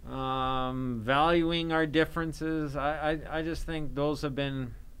 valuing our differences. I just think those have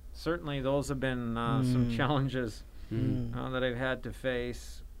been some challenges that I've had to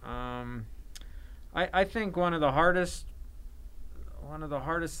face. I think one of the hardest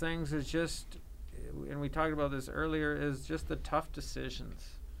things is just, and we talked about this earlier, is just the tough decisions.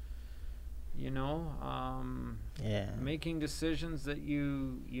 Making decisions that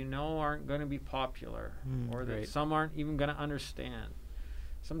you aren't going to be popular, or that some aren't even going to understand.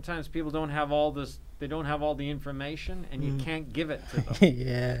 Sometimes people don't have all this. They don't have all the information, and you can't give it to them.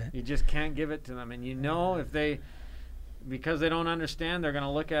 You just can't give it to them, and because they don't understand, they're going to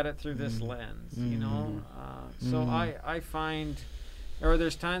look at it through this lens. So I find, or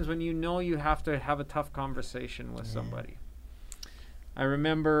there's times when you have to have a tough conversation with somebody. I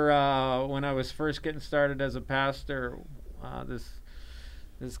remember when I was first getting started as a pastor,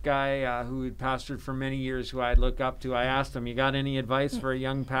 this guy who had pastored for many years, who I'd look up to, I asked him, "You got any advice for a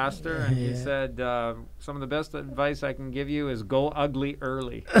young pastor?" And he said, "Some of the best advice I can give you is go ugly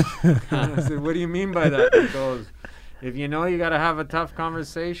early." And I said, "What do you mean by that?" He goes, "If you know you got to have a tough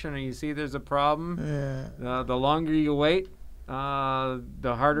conversation and you see there's a problem, the longer you wait,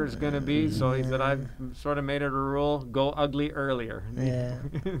 the harder it's going to be." So he said, "I've sort of made it a rule, go ugly earlier." Yeah.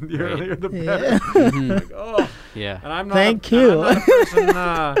 The earlier the better. Like, oh. Yeah. And I'm not Thank you.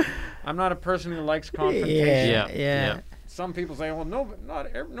 I'm not a person who likes confrontation. Yeah. Some people say, "Well,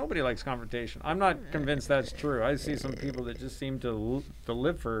 nobody likes confrontation." I'm not convinced that's true. I see some people that just seem to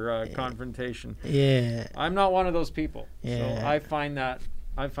live for confrontation. Yeah. I'm not one of those people. Yeah. So I find that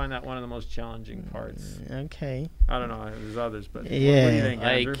one of the most challenging parts. Okay. I don't know. There's others, but what do Yeah. you think,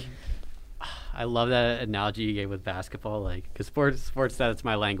 Andrew? I love that analogy you gave with basketball, like, because sports that's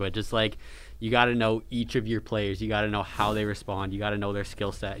my language. It's like you got to know each of your players. You got to know how they respond. You got to know their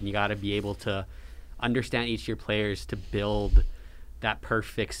skill set, and you got to be able to understand each of your players to build that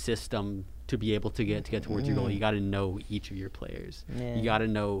perfect system to be able to get towards your goal. You got to know each of your players. Yeah. You got to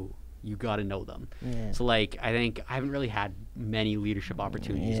know them. Yeah. So, like, I think I haven't really had many leadership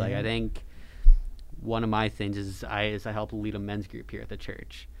opportunities. Like, I think one of my things is I help lead a men's group here at the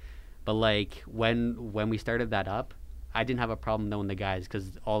church. But like when we started that up, I didn't have a problem knowing the guys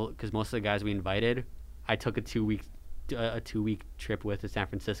because most of the guys we invited, I took a 2-week trip with to San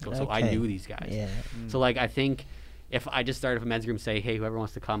Francisco, so I knew these guys. Yeah. So like I think if I just started a men's group and say, hey, whoever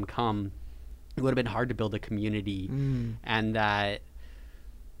wants to come, it would have been hard to build a community, and that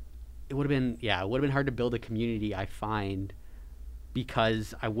it would have been hard to build a community. I find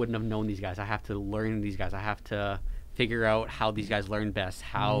because I wouldn't have known these guys. I have to learn these guys. I have to figure out how these guys learn best,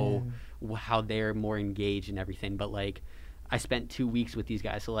 how they're more engaged and everything. But like I spent 2 weeks with these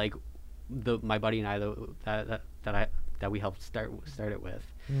guys, so like my buddy and I that we helped start it with,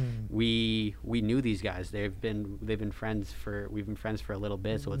 we knew these guys. We've been friends for a little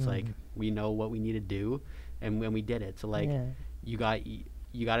bit, so it's like we know what we need to do, and when we did it, so like you got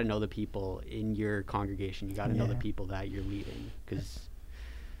to know the people in your congregation. You got to know the people that you're leading, because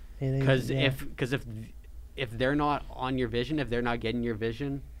if they're not on your vision, if they're not getting your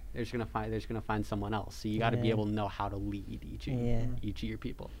vision, they're just gonna find someone else. So you got to be able to know how to lead each of your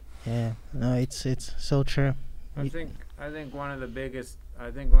people. Yeah, no, it's so true. I think another one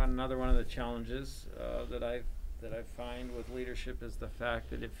of the challenges that I find with leadership is the fact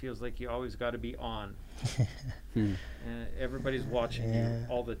that it feels like you always got to be on. And everybody's watching you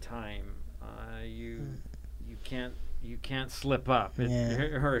all the time. You can't slip up.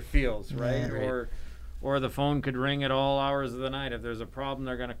 Or it feels right. Yeah. Or the phone could ring at all hours of the night. If there's a problem,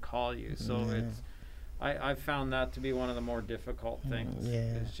 they're going to call you. So I found that to be one of the more difficult things.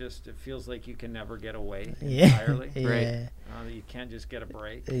 It's just, it feels like you can never get away entirely. Right? You can't just get a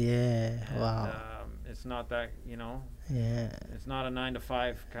break. Wow. It's not that, it's not a 9 to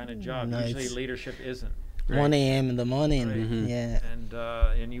 5 kind of job. No, Usually leadership isn't. 1 a.m. in the morning. Right.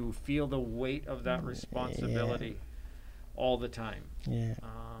 And you feel the weight of that responsibility all the time.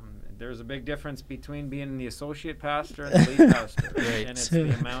 There's a big difference between being the associate pastor and the lead pastor, and it's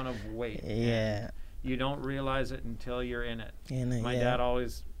the amount of weight. And you don't realize it until you're in it. My dad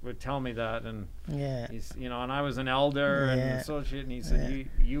always would tell me that, and he's, and I was an elder and an associate, and he said,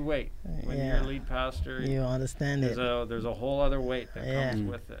 "You wait. When you're a lead pastor, you understand it. There's a whole other weight that comes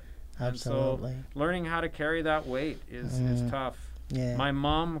with it." Absolutely. And so learning how to carry that weight is tough. My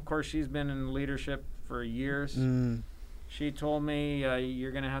mom, of course, she's been in leadership for years. She told me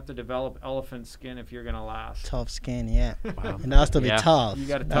you're going to have to develop elephant skin if you're going to last. Tough skin, Wow. It has to be tough. You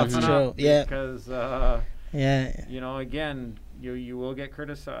got to toughen up because, again, you will get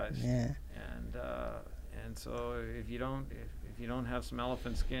criticized. And so if you don't have some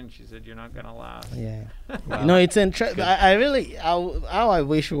elephant skin, she said, you're not going to last. Wow. It's interesting. I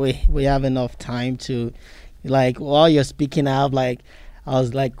wish we have enough time to, like, while you're speaking, I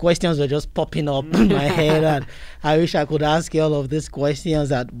was like, questions were just popping up in my head, and I wish I could ask you all of these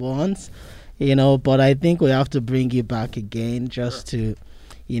questions at once, but I think we have to bring you back again just to,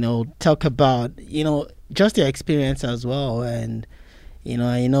 talk about, just your experience as well. And,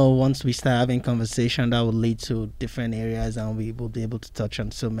 I know once we start having conversation, that will lead to different areas, and we will be able to touch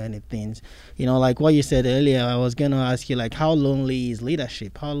on so many things. Like what you said earlier, I was going to ask you, like, how lonely is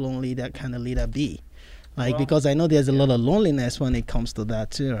leadership? How lonely that kind of leader be? Because I know there's a lot of loneliness when it comes to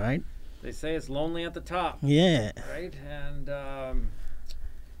that too, right? They say it's lonely at the top. Right. And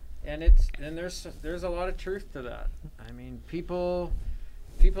there's a lot of truth to that. I mean, people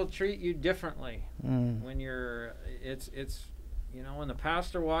treat you differently when you're. It's you know, when the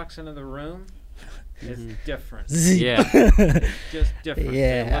pastor walks into the room, it's different. Yeah. Just different.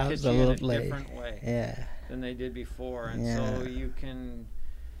 Yeah, They look absolutely. at you in a different way Yeah. than they did before, and Yeah. so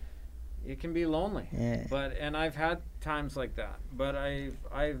it can be lonely. Yeah. And I've had times like that, but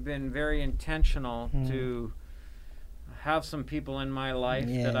I've been very intentional to have some people in my life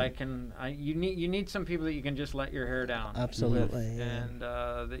that you need some people that you can just let your hair down Absolutely. with, Yeah. and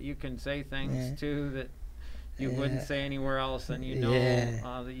that you can say things Yeah. to that you Yeah. wouldn't say anywhere else, and you know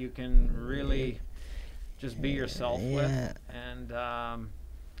Yeah. that you can really just be yourself Yeah. with,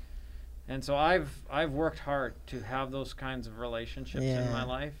 and so I've worked hard to have those kinds of relationships in my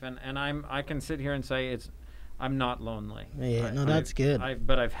life, and I can sit here and say I'm not lonely. Yeah, no, that's good.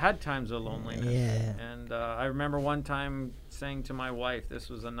 But I've had times of loneliness. Yeah. And I remember one time saying to my wife, this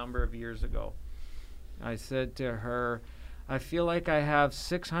was a number of years ago, I said to her, I feel like I have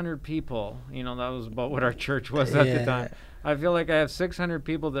 600 people, you know, that was about what our church was at the time. I feel like I have 600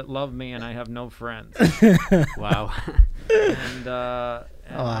 people that love me and I have no friends. Wow. And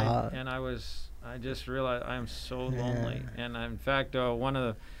I just realized I am so lonely. And in fact, one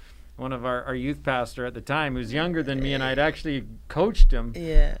of our youth pastor at the time, who was younger than me, and I'd actually coached him.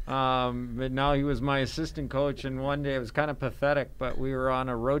 Yeah. But now he was my assistant coach, and one day it was kind of pathetic, but we were on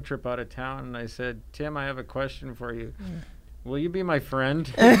a road trip out of town, and I said, Tim, I have a question for you. Will you be my friend?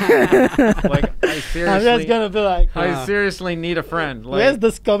 Like, I'm just gonna be like, I seriously need a friend. Like, where's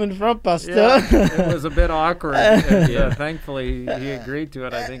this coming from, Pastor? yeah, it was a bit awkward. And, thankfully, he agreed to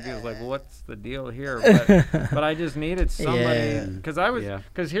it. I think he was like, "What's the deal here?" But I just needed somebody,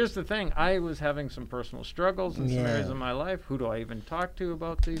 because here's the thing: I was having some personal struggles in some areas of my life. Who do I even talk to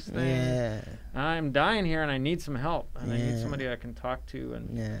about these things? Yeah. I'm dying here, and I need some help, and I need somebody I can talk to.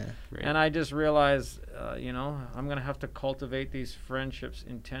 And I just realized, I'm gonna have to cultivate these friendships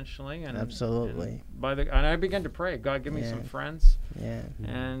intentionally, and absolutely. And I began to pray, God, give me some friends. Yeah.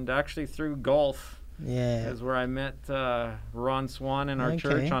 And actually through golf is where I met Ron Swan in our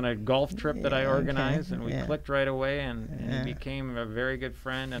church on a golf trip that I organized, and we clicked right away, and he became a very good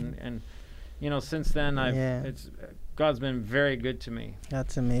friend, and since then God's been very good to me.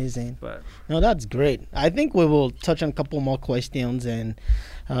 That's amazing. But no, that's great. I think we will touch on a couple more questions, and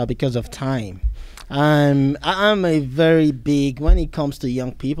because of time. I'm a very big, when it comes to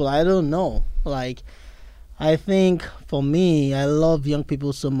young people, I don't know. Like, I think for me, I love young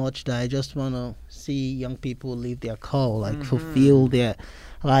people so much that I just want to see young people live their call, like fulfill their,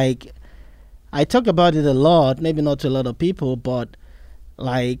 like, I talk about it a lot, maybe not to a lot of people, but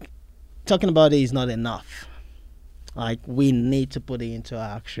like, talking about it is not enough. Like, we need to put it into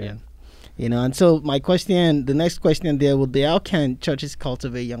action. And so the next question there would be, how can churches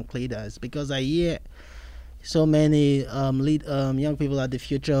cultivate young leaders? Because I hear so many young people are the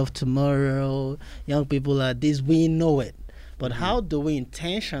future of tomorrow, young people are this, we know it. But how do we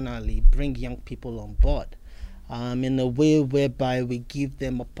intentionally bring young people on board in a way whereby we give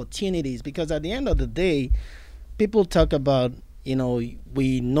them opportunities? Because at the end of the day, people talk about,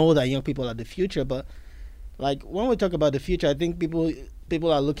 we know that young people are the future, but like when we talk about the future, I think people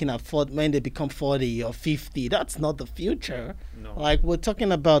are looking at when they become 40 or 50. That's not the future. No. Like, we're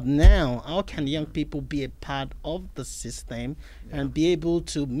talking about now. How can young people be a part of the system and be able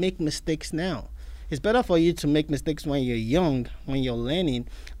to make mistakes now? It's better for you to make mistakes when you're young, when you're learning,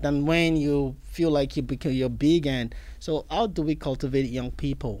 than when you feel like you're big. And so how do we cultivate young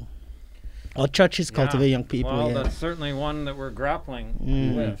people? Or churches cultivate young people? Well, that's certainly one that we're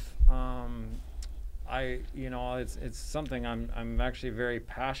grappling with. It's something I'm actually very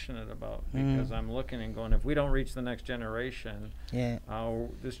passionate about, because I'm looking and going, if we don't reach the next generation,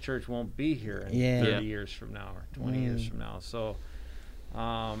 this church won't be here in 30 years from now or 20 years from now. So,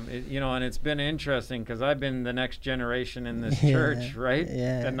 and it's been interesting because I've been the next generation in this church, right?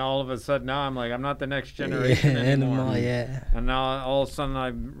 Yeah. And all of a sudden now I'm like, I'm not the next generation anymore. And now all of a sudden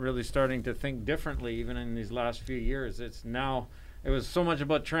I'm really starting to think differently, even in these last few years. It was so much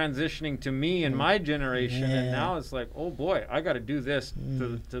about transitioning to me and my generation, and now it's like, oh boy, I got to do this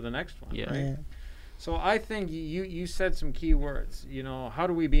to the next one, right? So I think you said some key words. How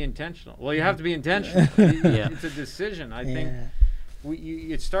do we be intentional? Well, you have to be intentional. It's a decision. I think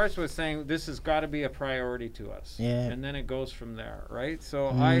it starts with saying this has got to be a priority to us, and then it goes from there, right? So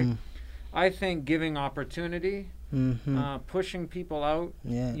I think giving opportunity, pushing people out.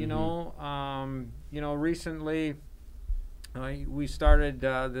 Recently. We started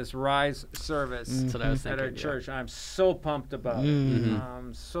this Rise service at our church. I'm so pumped about it.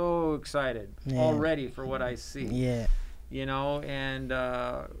 I'm so excited already for what I see.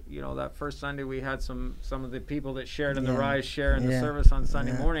 That first Sunday we had some of the people that shared in the Rise share in the service on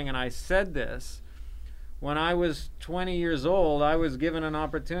Sunday morning, and I said this: when I was 20 years old, I was given an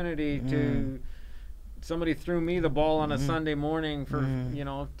opportunity to. Somebody threw me the ball on a Sunday morning for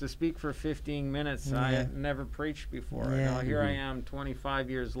to speak for 15 minutes. I had never preached before. Now here I am 25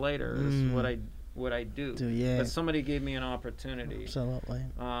 years later. This is what I do. But somebody gave me an opportunity. Absolutely.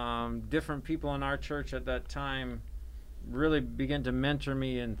 Different people in our church at that time really began to mentor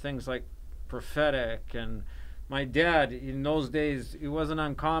me in things like prophetic. And my dad, in those days, it wasn't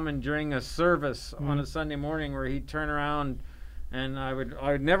uncommon during a service on a Sunday morning where he'd turn around. And I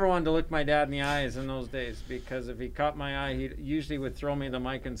would never want to look my dad in the eyes in those days, because if he caught my eye, he usually would throw me the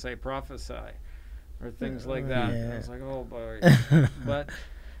mic and say, prophesy, or things like that. And I was like, oh boy. but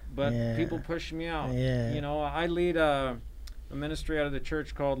people push me out. I lead a ministry out of the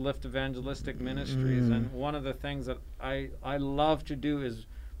church called Lift Evangelistic Ministries, and one of the things that I love to do is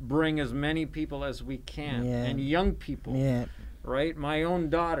bring as many people as we can, and young people. Right, my own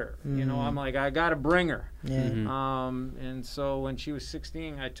daughter, I'm like, I gotta bring her. And so when she was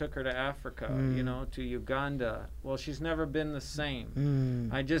 16, I took her to Africa, to Uganda. Well, she's never been the same.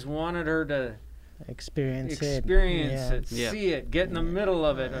 I just wanted her to experience it, see it, get in the middle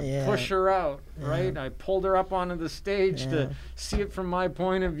of it, push her out. Right, I pulled her up onto the stage to see it from my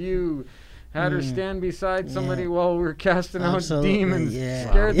point of view. Had her stand beside somebody while we were casting out demons.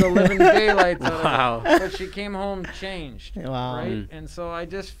 Scared the living daylights out of her. But she came home changed. Right? And so I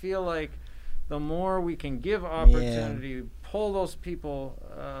just feel like the more we can give opportunity, pull those people,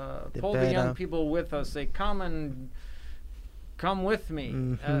 pull the young people with us. They come with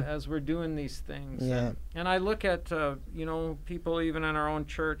me as we're doing these things. And I look at, people even in our own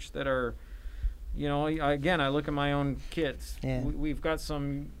church that are, I look at my own kids. We've got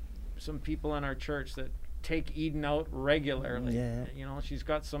some people in our church that take Eden out regularly. She's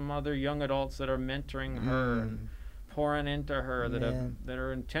got some other young adults that are mentoring her and pouring into her that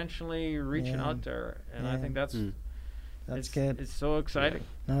are intentionally reaching out to her. And I think that's good. It's so exciting.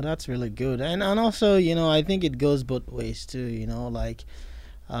 No, that's really good. And also, I think it goes both ways too.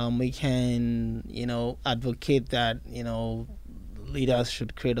 We can, advocate that, leaders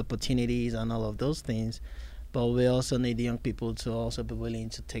should create opportunities and all of those things. But we also need young people to also be willing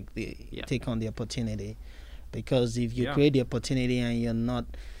to take on the opportunity, because if you create the opportunity and you're not,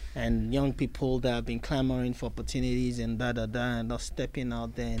 and young people that have been clamoring for opportunities and and not stepping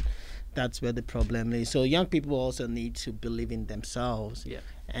out, then that's where the problem is. So young people also need to believe in themselves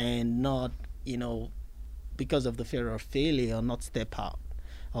and not, because of the fear of failure, not step out,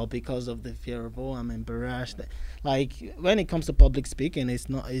 or because of the fear of, I'm embarrassed. Like when it comes to public speaking, it's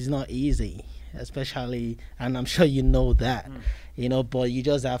not easy. Especially, and I'm sure you know that, but you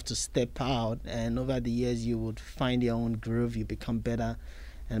just have to step out, and over the years you would find your own groove. You become better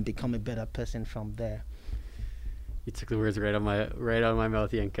and become a better person from there. You took the words right out of my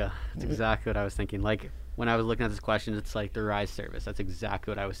mouth, Yinka. That's exactly what I was thinking. Like when I was looking at this question, it's like the Rise service. That's exactly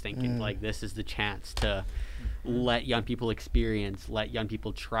what I was thinking. Like this is the chance to let young people experience, let young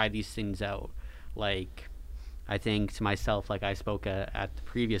people try these things out. Like I think to myself, like I spoke at the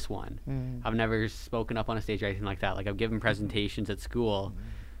previous one. I've never spoken up on a stage or anything like that. Like I've given presentations at school,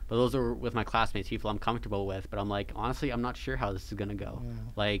 but those are with my classmates, people I'm comfortable with. But I'm like, honestly, I'm not sure how this is gonna go.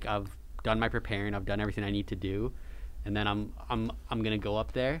 Like I've done my preparing, I've done everything I need to do, and then I'm gonna go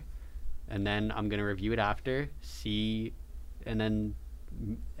up there, and then I'm gonna review it after, see, and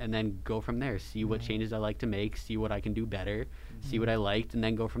then go from there. See what changes I like to make, see what I can do better, see what I liked, and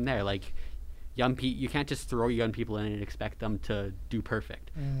then go from there. Like you can't just throw young people in and expect them to do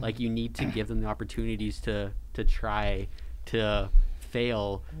perfect. Like you need to give them the opportunities to try, to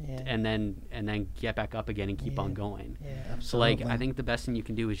fail, and then get back up again and keep on going. So like I think the best thing you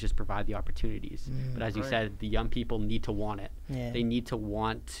can do is just provide the opportunities. But as you said, the young people need to want it. They need to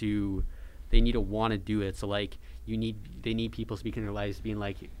want to do it. So like they need people speaking in their lives, being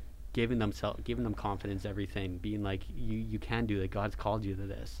like, giving them confidence, everything, being like, you can do it. God's called you to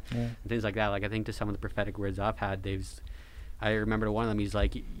this, and things like that. Like I think to some of the prophetic words I've had, I remember one of them. He's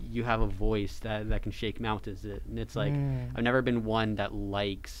like, you have a voice that can shake mountains, and it's like I've never been one that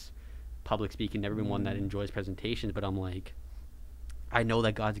likes public speaking, never been one that enjoys presentations, but I'm like, I know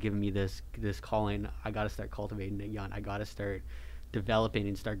that God's given me this calling. I got to start cultivating it young. I got to start developing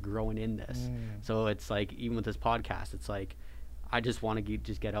and start growing in this. So it's like, even with this podcast, it's like I just want to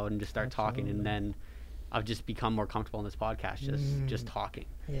just get out and just start talking, and then I've just become more comfortable in this podcast, just talking.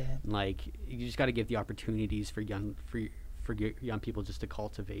 And like you just got to give the opportunities for young people just to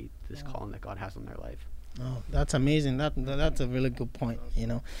cultivate this calling that God has on their life. Oh, that's amazing. That's a really good point.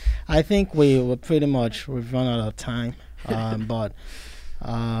 I think we've run out of time. But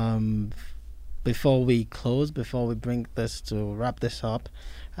before we close, before we bring this to wrap this up,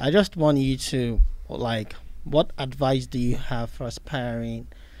 I just want you to like, what advice do you have for aspiring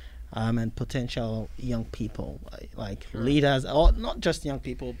and potential young people, like leaders, or not just young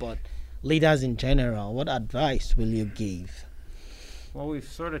people, but leaders in general? What advice will you give? Well, we've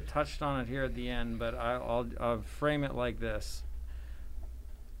sort of touched on it here at the end, but I'll frame it like this.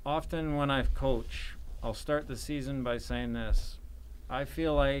 Often when I coach, I'll start the season by saying this. I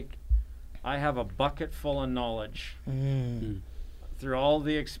feel like I have a bucket full of knowledge through all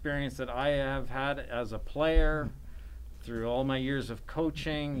the experience that I have had as a player, through all my years of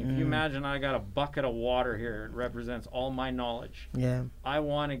coaching. If you imagine I got a bucket of water here, it represents all my knowledge. Yeah. I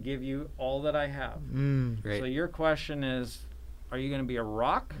want to give you all that I have. Great. So your question is, are you going to be a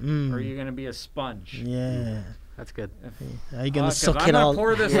rock or are you going to be a sponge? Yeah. That's good. Are you gonna suck I'm it all? gonna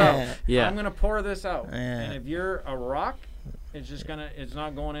pour this out. Yeah. I'm gonna pour this out. Yeah. And if you're a rock, it's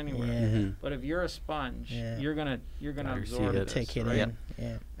not going anywhere. Yeah. But if you're a sponge, you're gonna absorb receive it. it. Take it right? in.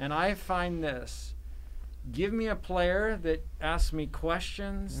 Yeah. And I find this. Give me a player that asks me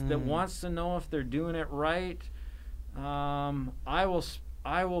questions, that wants to know if they're doing it right.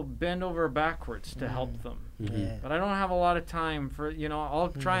 I will bend over backwards to help them. Yeah. But I don't have a lot of time for, I'll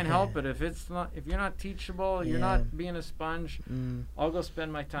try and help it. If you're not teachable, you're not being a sponge, I'll go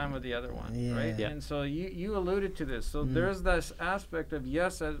spend my time with the other one, right? Yeah. And so you alluded to this. So there's this aspect of,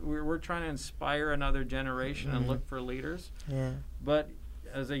 yes, as we're trying to inspire another generation and look for leaders. Yeah. But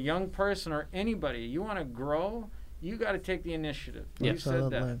as a young person or anybody, you want to grow, you got to take the initiative. Yeah. You said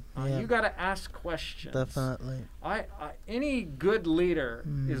that. Absolutely. You got to ask questions. Definitely. Any good leader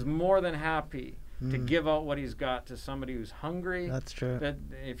is more than happy to give out what he's got to somebody who's hungry. That's true. That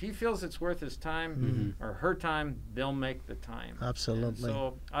if he feels it's worth his time or her time, they'll make the time. Absolutely. And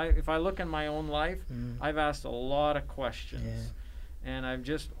so if I look in my own life, I've asked a lot of questions. Yeah. And I've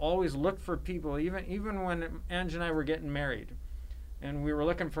just always looked for people, even when Ange and I were getting married. And we were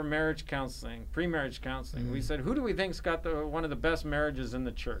looking for marriage counseling, pre-marriage counseling. We said, who do we think's got one of the best marriages in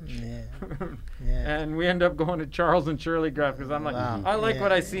the church? Yeah. Yeah. And we end up going to Charles and Shirley Graff because I'm like, I like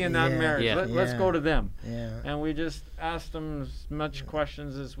what I see in that marriage. Yeah. Let's go to them. Yeah. And we just asked them as much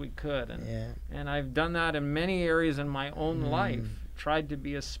questions as we could. And I've done that in many areas in my own life. Tried to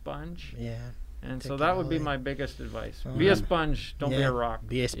be a sponge. Yeah. And Take so it that would all be in. my biggest advice. Be a sponge, don't be a rock.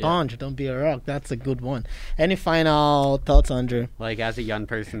 Be a sponge, don't be a rock. That's a good one. Any final thoughts, Andrew? Like, as a young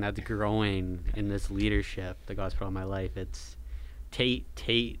person that's growing in this leadership that God's put on my life, it's take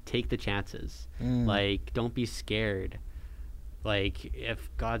the chances. Like, don't be scared. Like, if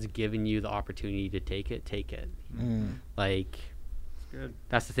God's given you the opportunity to take it, take it. Like, Good.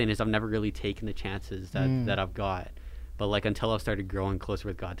 that's the thing, is I've never really taken the chances that I've got. But like, until I've started growing closer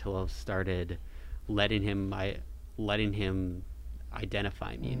with God, till I've started letting him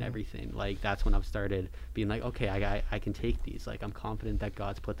identify me and everything, like, that's when I've started being like, okay, I can take these. Like, I'm confident that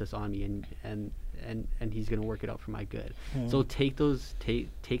God's put this on me, and he's gonna work it out for my good. So take the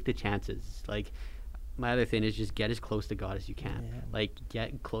chances. Like, my other thing is just get as close to God as you can. Like,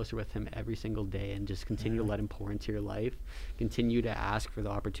 get closer with him every single day, and just continue to let him pour into your life. Continue to ask for the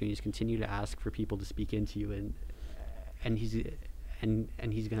opportunities. Continue to ask for people to speak into you, and he's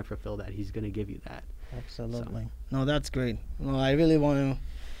gonna fulfill that. He's gonna give you that. Absolutely. No, that's great. Well, I really want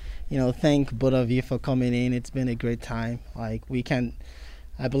to, thank both of you for coming in. It's been a great time. Like,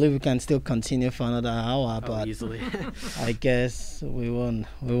 I believe we can still continue for another hour, but Easily. I guess we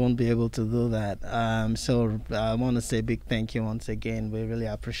won't be able to do that. So I want to say a big thank you once again. We really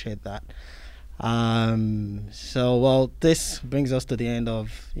appreciate that. So this brings us to the end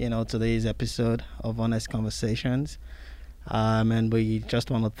of today's episode of Honest Conversations. And we just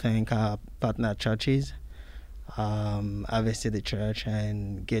want to thank our partner churches, Harvest City Church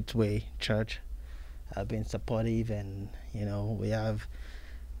and Gateway Church, have been supportive, and we have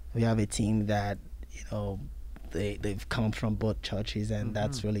a team that they've come from both churches, and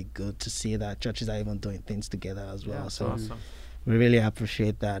that's really good to see that churches are even doing things together as well. So awesome. We really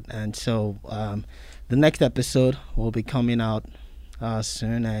appreciate that. And so the next episode will be coming out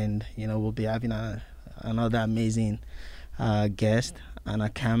soon, and we'll be having another amazing guest, Anna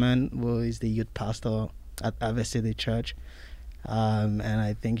Cameron, who is the youth pastor at Harvest City Church, and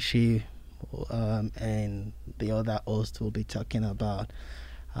I think she and the other host will be talking about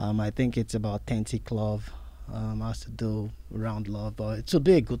I think it's about authentic love, has to do around love, but it will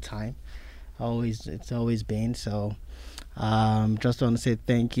be a good time. It's always been. So just want to say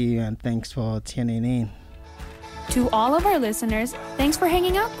thank you, and thanks for tuning in. To all of our listeners, thanks for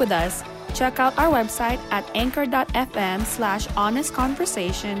hanging out with us. Check out our website at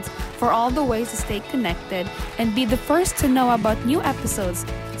anchor.fm/honestconversations for all the ways to stay connected and be the first to know about new episodes.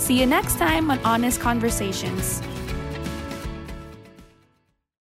 See you next time on Honest Conversations.